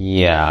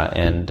 Yeah.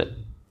 And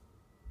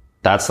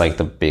that's like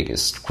the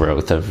biggest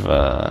growth of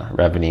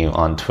revenue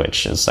on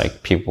Twitch is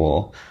like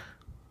people,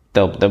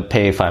 they'll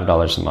pay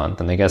 $5 a month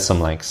and they get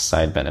some like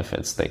side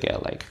benefits. They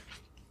get like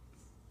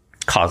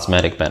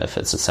cosmetic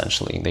benefits,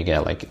 essentially. They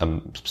get like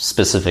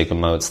specific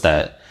emotes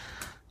that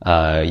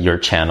your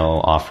channel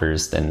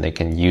offers, then they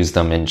can use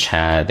them in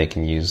chat. They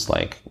can use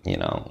like,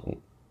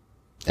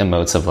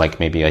 emotes of like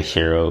maybe a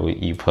hero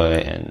you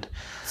put, and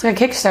so a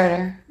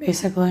Kickstarter,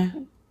 basically.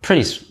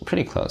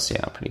 Pretty close.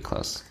 Yeah, pretty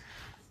close.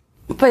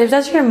 But if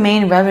that's your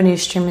main revenue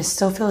stream, it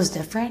still feels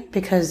different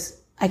because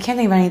I can't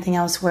think of anything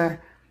else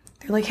where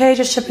they're like, hey,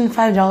 just ship in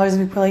 $5.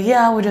 And people are like,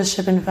 yeah, we'll just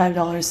ship in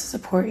 $5 to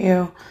support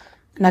you.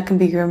 And that can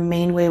be your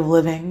main way of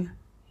living.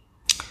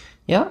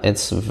 Yeah,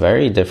 it's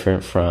very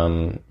different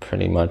from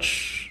pretty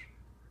much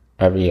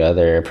every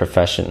other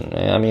profession.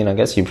 I mean, I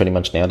guess you pretty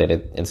much nailed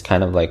it. It's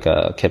kind of like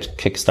a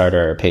Kickstarter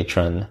or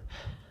Patreon.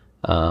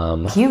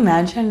 Can you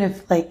imagine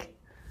if like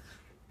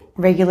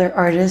regular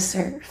artists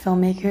or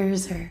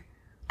filmmakers or,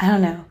 I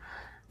don't know,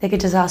 they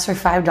could just ask for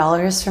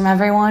 $5 from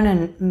everyone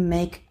and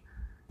make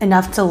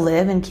enough to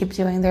live and keep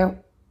doing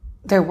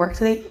their work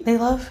that they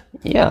love?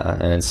 Yeah,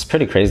 and it's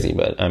pretty crazy,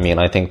 but I mean,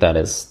 I think that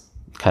is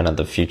kind of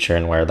the future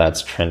and where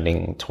that's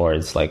trending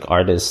towards. Like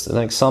artists,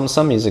 like some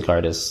music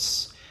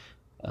artists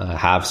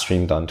have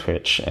streamed on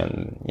Twitch,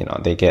 and you know,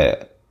 they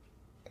get,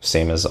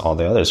 same as all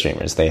the other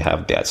streamers, they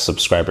have that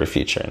subscriber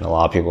feature, and a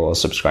lot of people will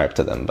subscribe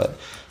to them. But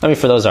I mean,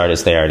 for those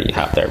artists, they already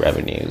have their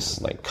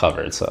revenues like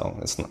covered, so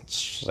it's not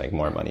just, like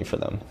more money for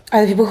them.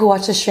 Are the people who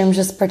watch the stream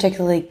just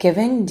particularly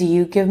giving? Do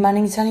you give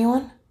money to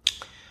anyone?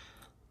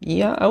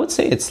 Yeah, I would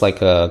say it's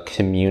like a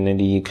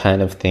community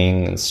kind of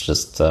thing. It's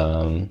just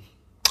to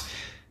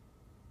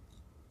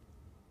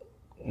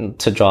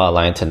draw a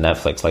line to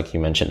Netflix, like you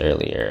mentioned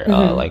earlier.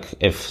 Like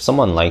if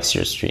someone likes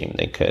your stream,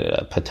 they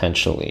could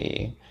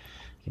potentially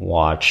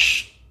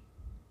watch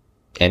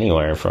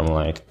anywhere from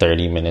like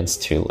 30 minutes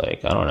to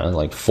like, I don't know,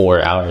 like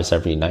 4 hours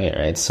every night,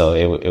 right? So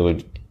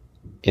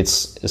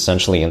it's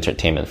essentially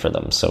entertainment for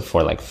them. So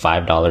for like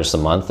 $5 a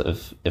month,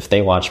 if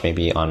they watch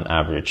maybe on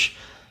average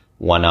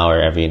 1 hour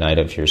every night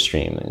of your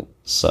stream,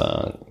 it's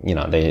you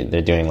know,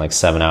 they're doing like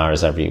 7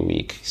 hours every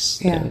week.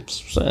 Yeah.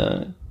 It's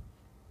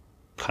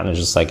kind of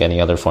just like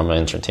any other form of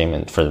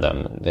entertainment for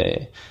them.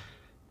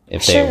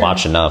 If they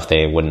watch enough,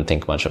 they wouldn't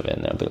think much of it,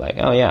 and they'll be like,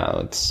 oh yeah,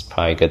 it's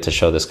probably good to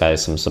show this guy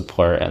some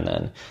support. And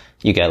then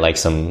you get like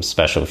some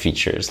special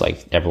features,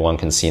 like everyone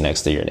can see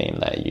next to your name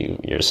that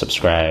you're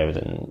subscribed,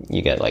 and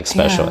you get like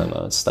special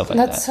emotes, stuff like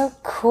that. That's so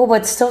cool,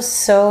 but still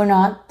so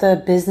not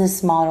the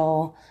business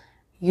model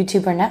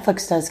YouTube or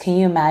Netflix does. Can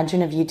you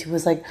imagine if YouTube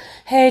was like,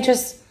 hey,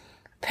 just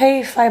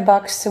pay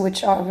 $5 to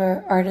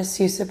whichever artists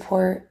you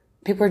support?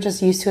 People are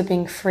just used to it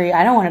being free.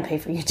 I don't want to pay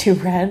for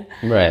YouTube Red.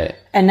 Right.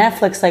 And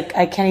Netflix, like,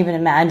 I can't even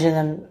imagine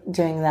them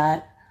doing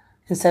that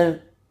instead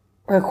of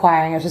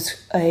requiring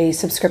a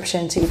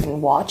subscription to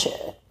even watch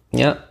it.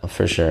 Yeah,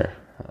 for sure.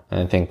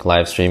 I think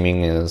live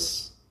streaming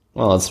is,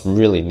 well, it's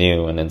really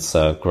new and it's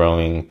a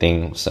growing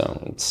thing.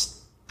 So it's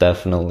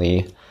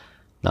definitely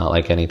not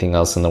like anything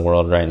else in the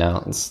world right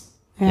now. It's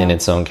in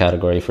its own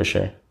category for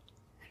sure.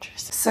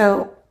 Interesting.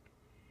 So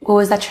what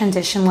was that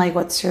transition like?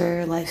 What's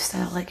your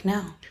lifestyle like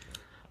now?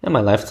 Yeah, my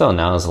lifestyle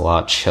now is a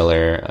lot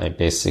chiller. I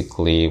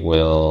basically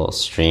will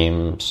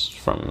stream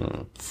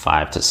from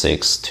 5 to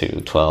 6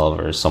 to 12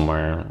 or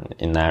somewhere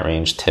in that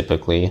range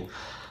typically.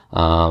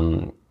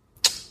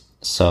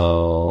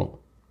 So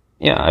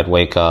yeah, I'd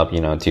wake up, you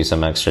know, do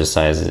some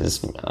exercises,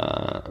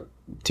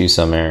 do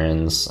some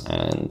errands,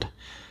 and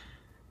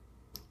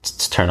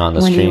turn on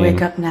the stream. When do you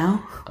wake up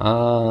now?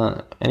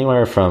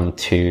 Anywhere from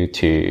 2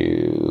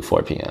 to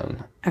 4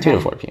 p.m. Okay. 2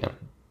 to 4 p.m.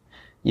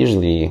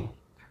 Usually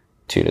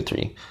 2 to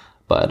 3.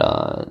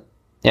 But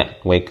yeah,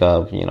 wake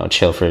up, you know,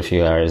 chill for a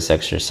few hours,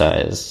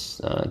 exercise,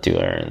 do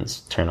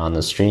errands, turn on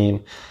the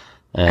stream.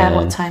 And at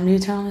what time do you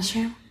turn on the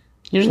stream?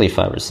 Usually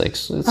 5 or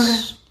 6.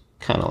 It's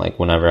kind of like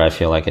whenever I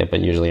feel like it,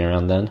 but usually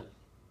around then.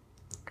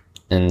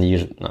 And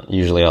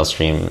usually I'll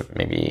stream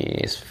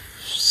maybe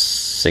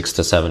 6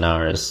 to 7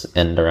 hours,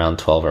 end around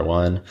 12 or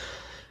 1.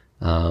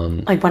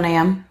 Like 1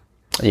 a.m.?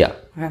 Yeah.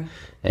 Okay.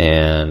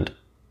 And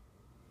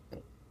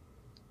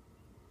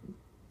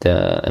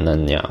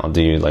then yeah, I'll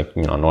do like,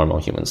 you know, normal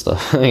human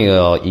stuff. You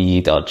know, I'll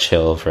eat, I'll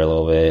chill for a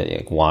little bit,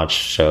 like watch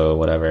show,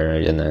 whatever,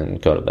 and then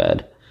go to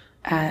bed.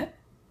 At?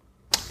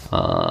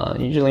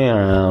 Usually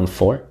around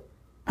 4.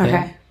 Okay.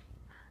 Yeah.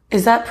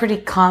 Is that pretty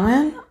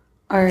common,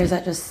 or is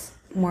that just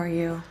more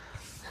you?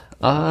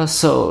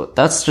 So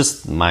that's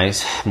just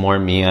more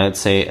me, I'd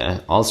say.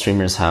 All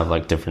streamers have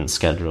like different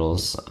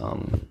schedules.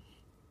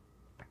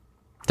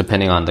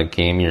 Depending on the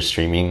game you're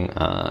streaming,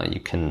 you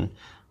can,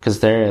 because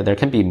there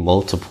can be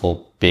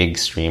multiple big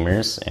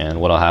streamers, and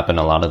what'll happen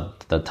a lot of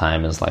the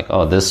time is like,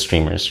 oh, this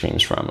streamer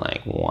streams from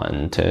like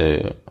 1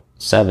 to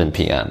 7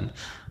 p.m.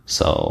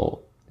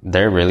 So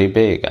they're really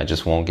big. I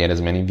just won't get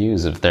as many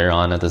views if they're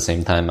on at the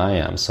same time I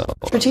am. So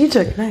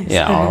strategic, nice.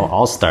 Yeah,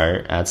 I'll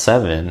start at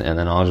 7 and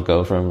then I'll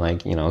go from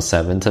like, you know,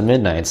 7 to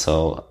midnight,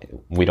 so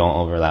we don't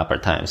overlap our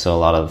time. So a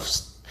lot of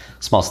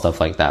small stuff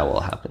like that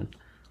will happen.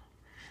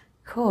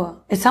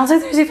 Cool. It sounds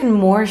like there's even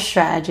more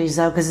strategies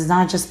though, because it's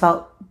not just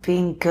about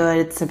being good.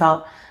 It's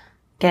about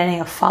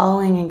getting a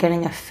following and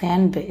getting a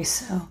fan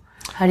base. So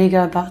how do you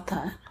go about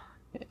that?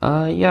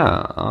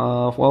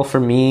 Well, for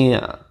me,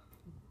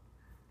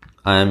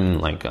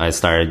 I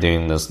started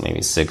doing this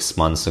maybe 6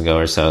 months ago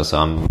or so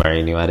I'm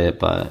very new at it,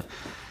 but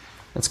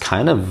it's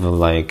kind of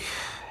like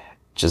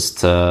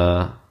just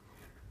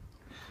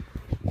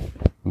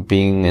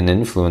being an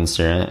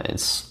influencer,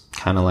 it's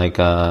kind of like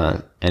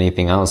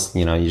anything else.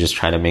 You know, you just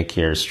try to make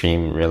your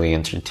stream really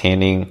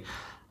entertaining.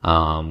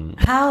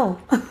 How?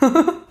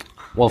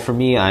 Well, for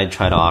me, I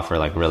try to offer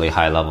like really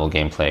high level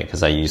gameplay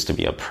because I used to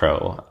be a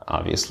pro,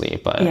 obviously,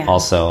 but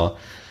also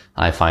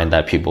I find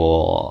that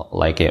people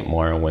like it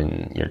more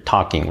when you're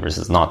talking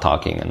versus not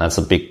talking. And that's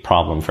a big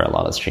problem for a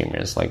lot of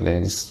streamers. Like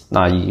they're just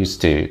not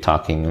used to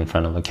talking in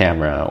front of a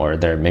camera, or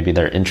maybe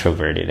they're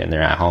introverted and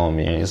they're at home.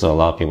 You know, so a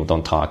lot of people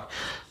don't talk.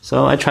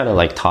 So I try to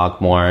like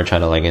talk more, I try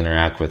to like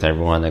interact with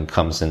everyone that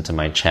comes into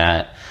my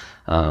chat.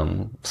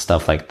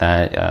 Stuff like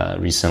that.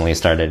 Recently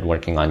started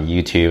working on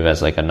YouTube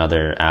as like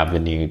another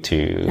avenue to,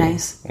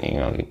 you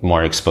know,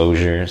 more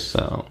exposure.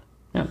 So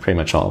yeah, pretty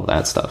much all of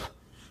that stuff.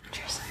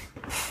 Interesting.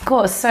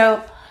 Cool.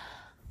 So,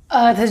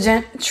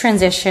 the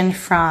transition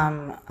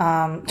from,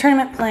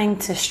 tournament playing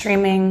to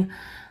streaming,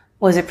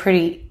 was it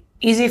pretty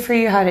easy for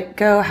you? How did it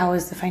go? How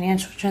was the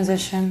financial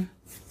transition?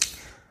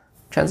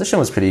 Transition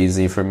was pretty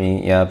easy for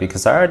me. Yeah,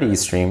 because I already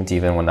streamed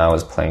even when I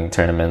was playing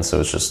tournaments. So it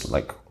was just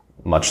like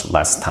much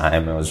less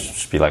time. It would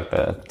just be like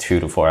the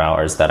 2 to 4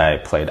 hours that I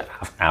played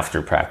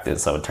after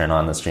practice. I would turn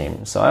on the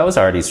stream. So I was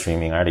already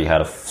streaming. I already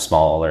had a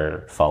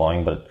smaller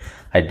following, but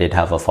I did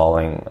have a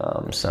following.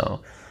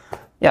 So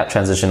yeah,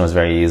 transition was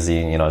very easy.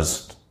 You know,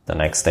 just the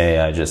next day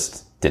I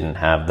just didn't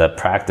have the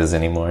practice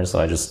anymore. So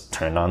I just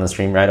turned on the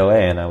stream right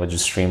away and I would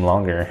just stream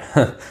longer.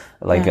 I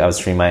would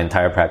stream my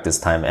entire practice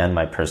time and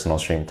my personal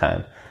stream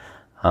time.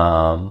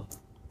 Yeah,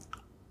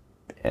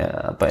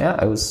 but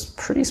yeah, it was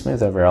pretty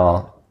smooth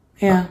overall.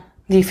 Yeah.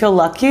 Do you feel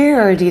lucky,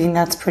 or do you think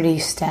that's pretty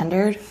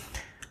standard?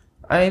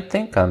 I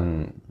think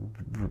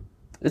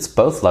it's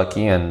both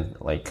lucky and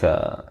like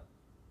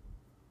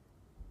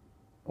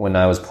when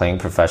I was playing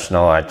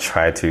professional, I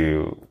tried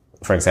to,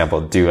 for example,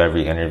 do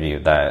every interview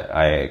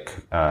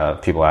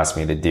that people asked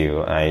me to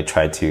do. I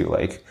tried to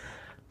like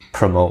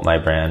promote my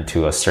brand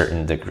to a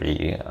certain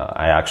degree.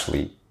 I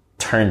actually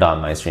turned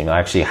on my stream. I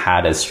actually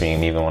had a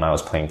stream even when I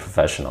was playing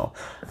professional.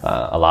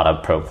 A lot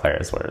of pro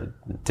players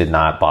did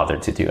not bother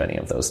to do any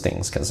of those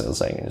things because it was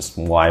like, just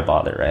why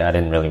bother, right? I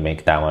didn't really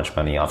make that much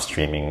money off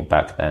streaming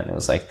back then. It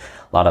was like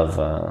a lot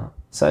of,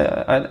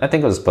 so I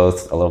think it was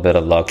both a little bit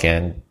of luck,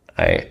 and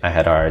I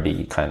had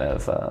already kind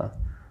of,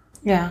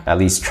 at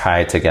least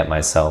tried to get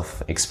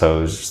myself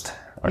exposed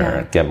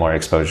or get more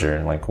exposure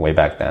in like way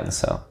back then.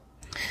 So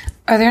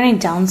are there any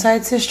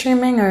downsides to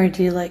streaming, or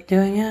do you like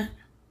doing it?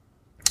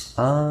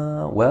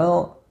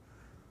 Well,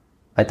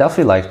 I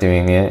definitely like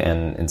doing it,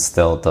 and it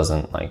still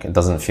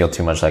doesn't feel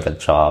too much like a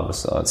job.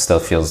 So it still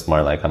feels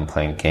more like I'm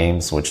playing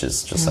games, which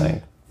is just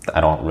like,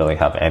 I don't really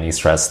have any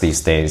stress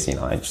these days. You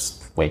know, I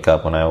just wake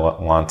up when I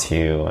want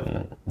to, and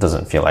it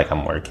doesn't feel like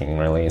I'm working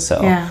really.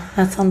 So yeah,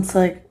 that sounds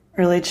like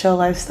really chill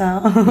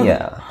lifestyle.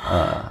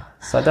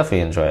 So I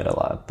definitely enjoy it a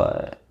lot,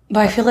 but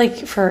I feel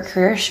like for a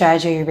career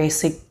strategy, you're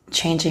basically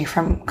changing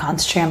from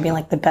concentrating on being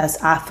like the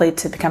best athlete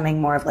to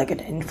becoming more of like an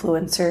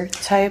influencer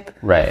type.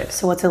 Right.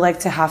 So what's it like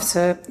to have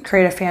to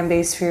create a fan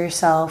base for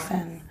yourself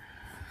and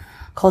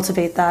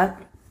cultivate that?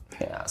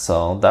 Yeah,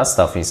 so that's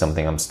definitely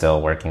something I'm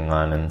still working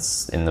on, and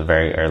in the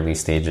very early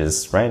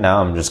stages. Right now,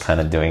 I'm just kind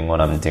of doing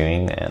what I'm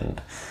doing,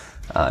 and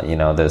you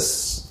know,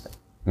 this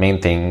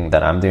main thing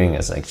that I'm doing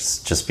is like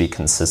just be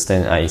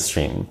consistent. I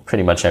stream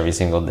pretty much every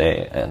single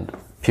day, and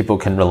people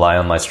can rely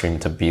on my stream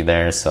to be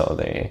there, so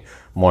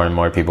more and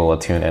more people will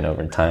tune in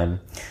over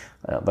time.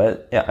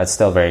 But yeah, it's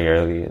still very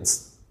early.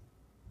 It's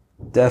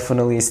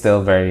definitely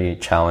still very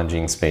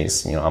challenging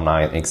space. You know, I'm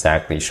not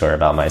exactly sure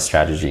about my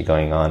strategy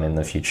going on in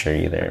the future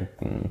either.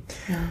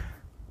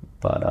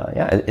 But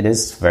yeah, it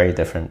is very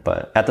different.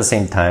 But at the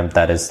same time,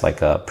 that is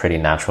like a pretty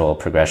natural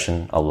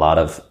progression. A lot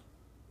of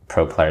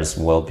pro players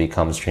will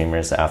become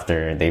streamers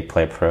after they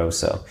play pro.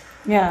 So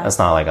yeah, it's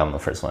not like I'm the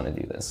first one to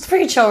do this. It's a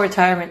pretty chill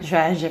retirement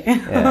strategy.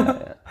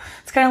 Yeah.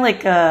 It's kind of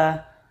like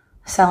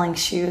selling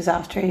shoes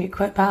after you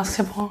quit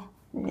basketball.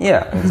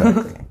 Yeah,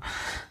 exactly.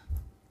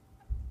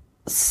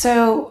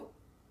 So,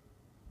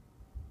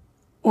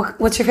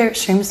 what's your favorite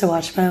streams to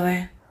watch, by the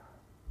way?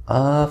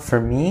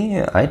 For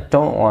me, I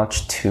don't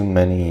watch too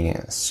many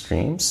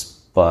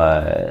streams,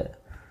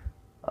 but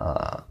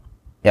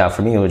yeah,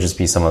 for me, it would just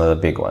be some of the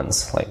big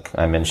ones. Like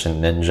I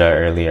mentioned Ninja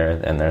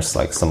earlier, and there's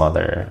like some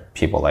other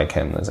people like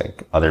him. There's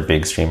like other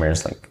big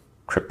streamers like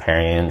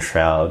Kriparian,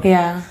 Shroud.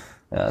 Yeah.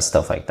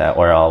 Stuff like that.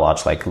 Or I'll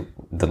watch like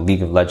the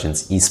League of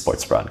Legends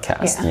esports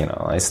broadcast. Yeah. You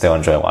know, I still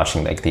enjoy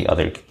watching like the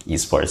other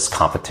esports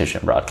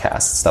competition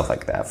broadcasts, stuff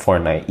like that.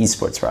 Fortnite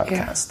esports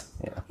broadcast.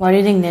 Yeah. Why do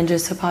you think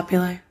Ninja's so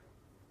popular?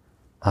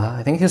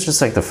 I think he's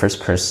just like the first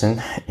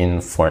person in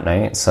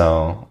Fortnite.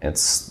 So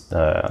it's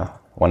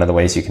one of the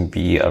ways you can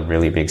be a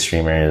really big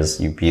streamer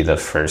is you be the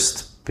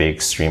first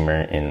big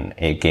streamer in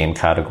a game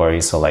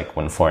category. So like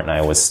when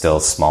Fortnite was still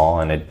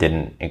small and it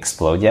didn't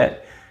explode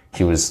yet,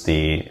 he was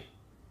the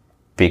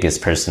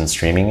biggest person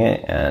streaming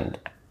it, and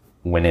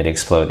when it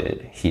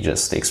exploded, he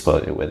just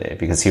exploded with it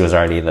because he was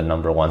already the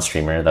number one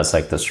streamer. That's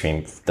like the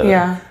stream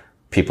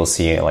people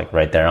see it like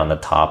right there on the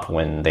top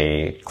when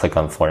they click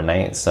on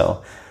Fortnite.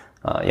 So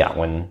yeah,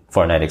 when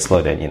Fortnite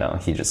exploded,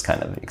 he just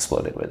kind of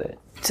exploded with it.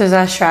 So is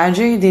that a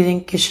strategy? Do you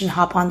think you should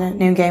hop on to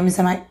new games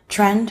that might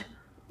trend?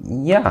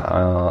 Yeah,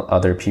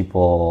 other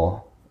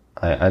people.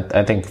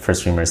 I think for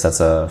streamers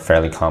that's a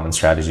fairly common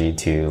strategy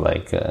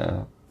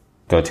to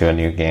go to a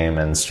new game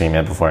and stream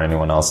it before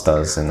anyone else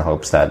does in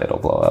hopes that it'll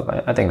blow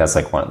up. I think that's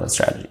like one of the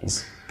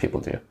strategies people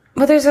do.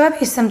 But there's got to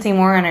be something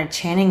more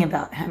entertaining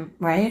about him,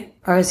 right?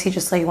 Or is he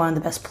just like one of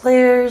the best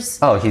players?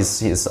 Oh,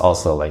 he's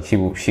also like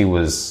he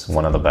was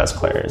one of the best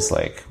players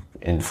like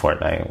in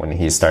Fortnite when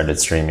he started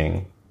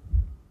streaming.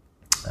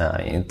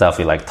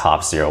 Definitely like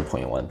top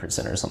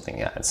 0.1% or something.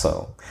 Yeah,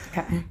 so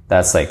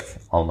that's like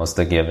almost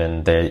a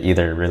given. They're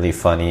either really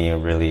funny or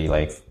really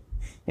like,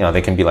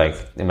 they can be like,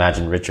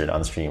 imagine Richard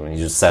on stream and he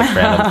just says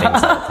random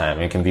things all the time.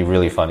 It can be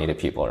really funny to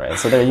people, right?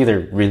 So they're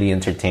either really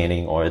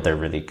entertaining or they're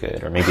really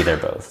good, or maybe they're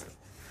both.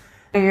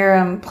 What are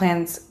your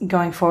plans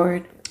going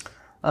forward?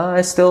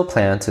 I still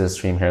plan to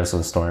stream Heroes of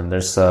the Storm.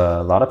 There's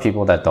a lot of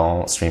people that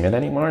don't stream it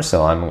anymore,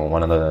 so I'm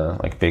one of the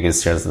like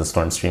biggest Heroes of the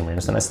Storm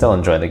streamers, and I still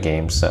enjoy the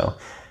game.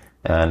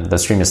 And the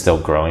stream is still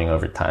growing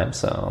over time.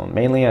 So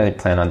mainly I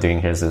plan on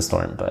doing Heroes of the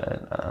Storm,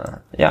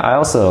 but yeah, I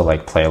also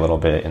like play a little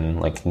bit in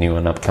like new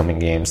and upcoming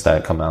games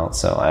that come out.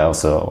 So I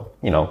also,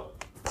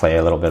 play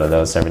a little bit of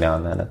those every now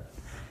and then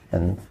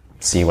and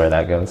see where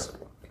that goes.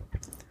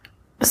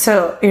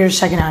 So you're just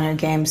checking out new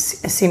games.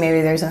 See,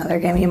 maybe there's another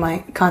game you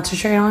might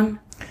concentrate on?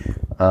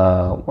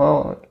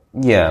 Well,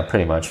 yeah,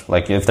 pretty much.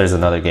 Like if there's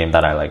another game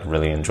that I like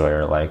really enjoy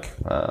or like,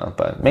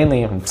 but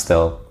mainly I'm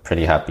still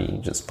pretty happy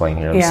just playing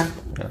Heroes. Yeah.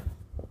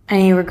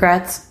 Any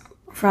regrets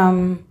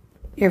from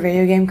your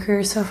video game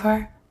career so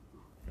far?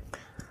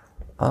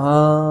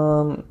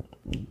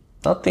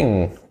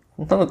 Nothing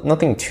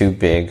too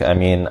big. I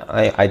mean,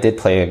 I did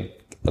play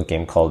a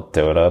game called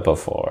Dota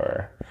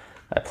before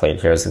I played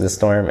Heroes of the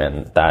Storm,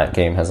 and that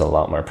game has a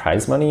lot more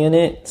prize money in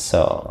it.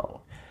 So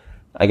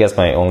I guess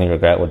my only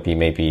regret would be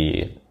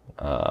maybe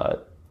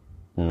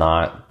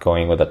not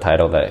going with a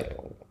title that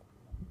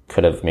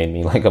could have made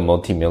me like a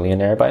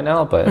multi-millionaire by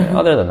now, but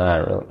other than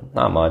that, really,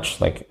 not much.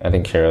 Like I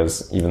think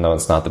Heroes, even though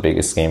it's not the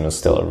biggest game, is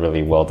still a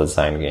really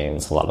well-designed game.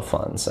 It's a lot of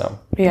fun, so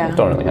I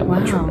don't really have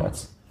much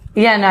regrets.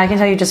 Yeah, no, I can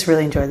tell you just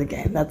really enjoy the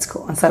game. That's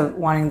cool. Instead of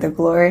wanting the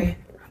glory,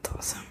 that's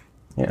awesome.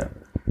 Yeah.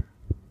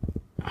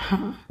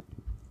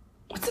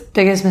 What's the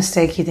biggest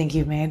mistake you think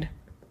you've made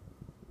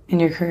in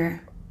your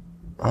career?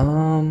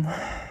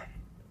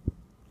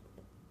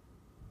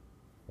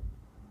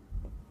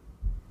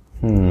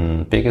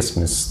 Biggest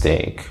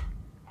mistake.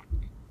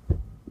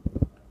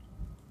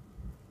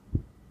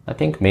 I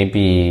think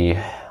maybe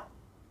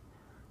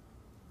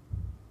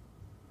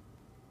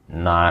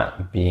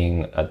not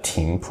being a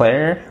team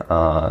player.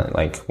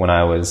 Like when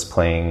I was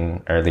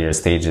playing earlier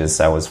stages,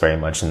 I was very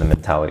much in the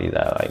mentality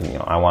that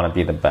I want to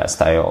be the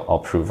best. I'll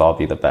prove I'll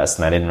be the best.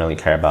 And I didn't really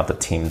care about the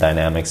team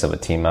dynamics of a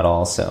team at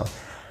all. So,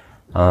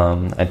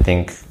 I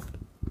think,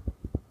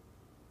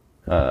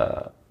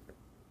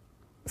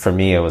 for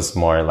me, it was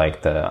more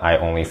like I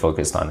only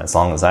focused on as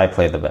long as I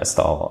play the best,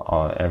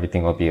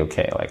 everything will be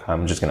okay. Like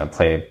I'm just going to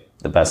play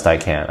the best I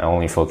can. I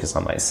only focus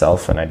on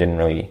myself, and I didn't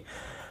really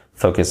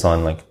focus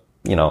on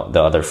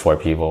the other four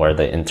people or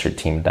the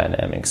inter-team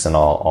dynamics and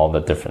all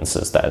the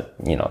differences that,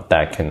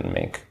 that can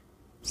make.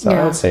 So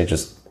I would say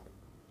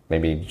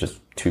maybe just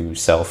too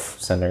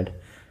self-centered.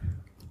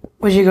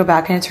 Would you go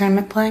back into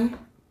tournament playing?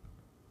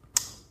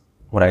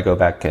 Would I go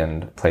back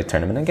and play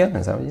tournament again?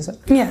 Is that what you said?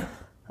 Yeah.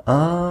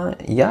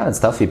 Yeah, it's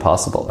definitely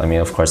possible. I mean,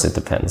 of course, it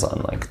depends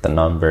on the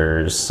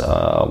numbers,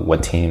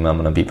 what team I'm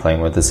going to be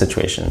playing with, the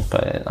situation.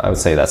 But I would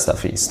say that's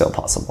definitely still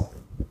possible.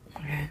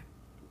 Okay.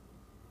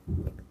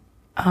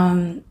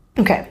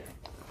 Okay.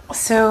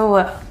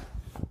 So,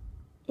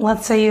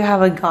 let's say you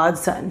have a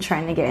godson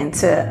trying to get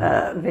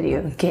into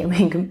video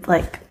gaming,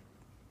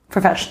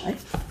 professionally.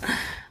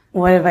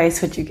 What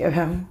advice would you give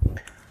him?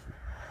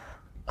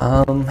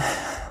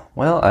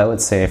 Well, I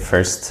would say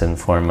first and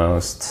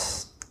foremost,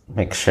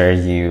 make sure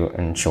you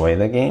enjoy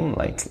the game.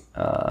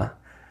 I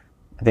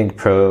think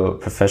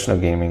professional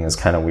gaming is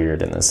kind of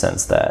weird in the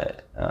sense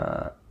that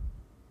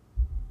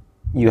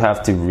you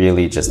have to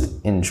really just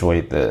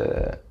enjoy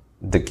the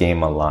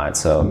game a lot.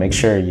 So make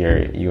sure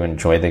you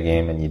enjoy the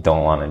game and you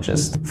don't want to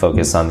just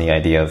focus on the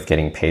idea of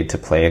getting paid to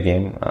play a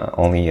game.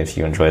 Only if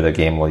you enjoy the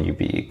game will you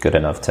be good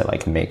enough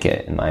to make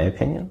it, in my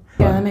opinion.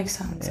 Yeah, that makes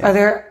sense. Yeah. Are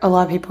there a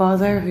lot of people out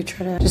there who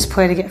try to just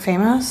play to get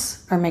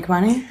famous or make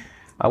money?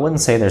 I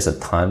wouldn't say there's a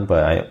ton,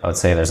 but I would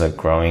say there's a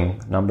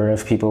growing number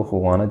of people who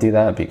want to do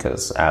that,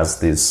 because as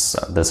this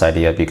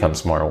idea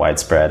becomes more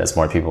widespread, as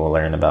more people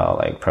learn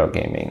about pro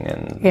gaming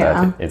and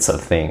that it's a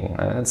thing,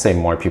 I'd say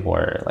more people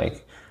are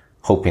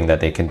hoping that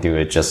they can do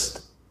it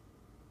just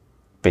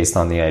based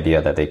on the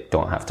idea that they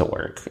don't have to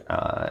work.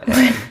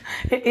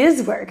 It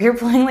is work. You're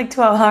playing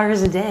 12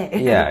 hours a day.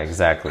 Yeah,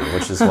 exactly.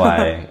 Which is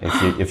why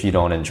if you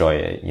don't enjoy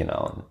it, you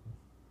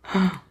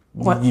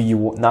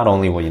not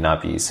only will you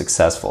not be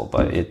successful,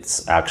 but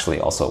it's actually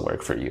also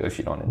work for you if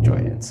you don't enjoy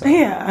it. So,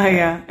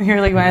 yeah. You're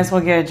might as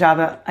well get a job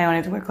that I only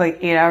have to work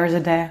 8 hours a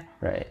day.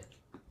 Right.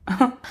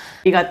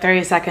 You got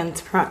 30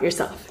 seconds to promote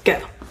yourself.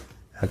 Go.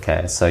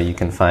 Okay, so you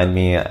can find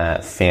me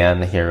at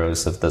Fan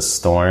Heroes of the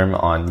Storm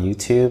on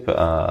YouTube,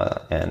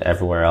 and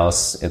everywhere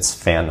else it's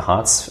Fan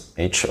Hots,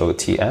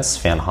 HOTS,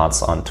 Fan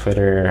Hots on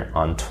Twitter,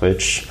 on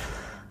Twitch,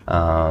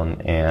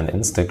 and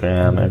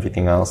Instagram,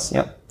 everything else.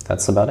 Yep,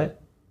 that's about it.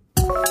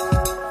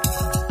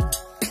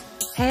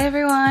 Hey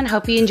everyone,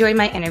 hope you enjoyed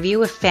my interview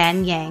with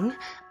Fan Yang.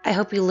 I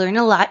hope you learned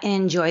a lot and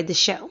enjoyed the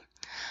show.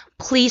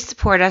 Please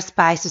support us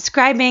by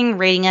subscribing,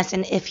 rating us,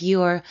 and if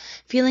you're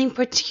feeling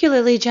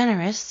particularly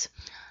generous,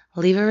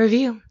 leave a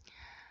review.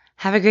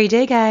 Have a great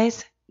day,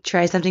 guys.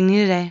 Try something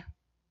new today.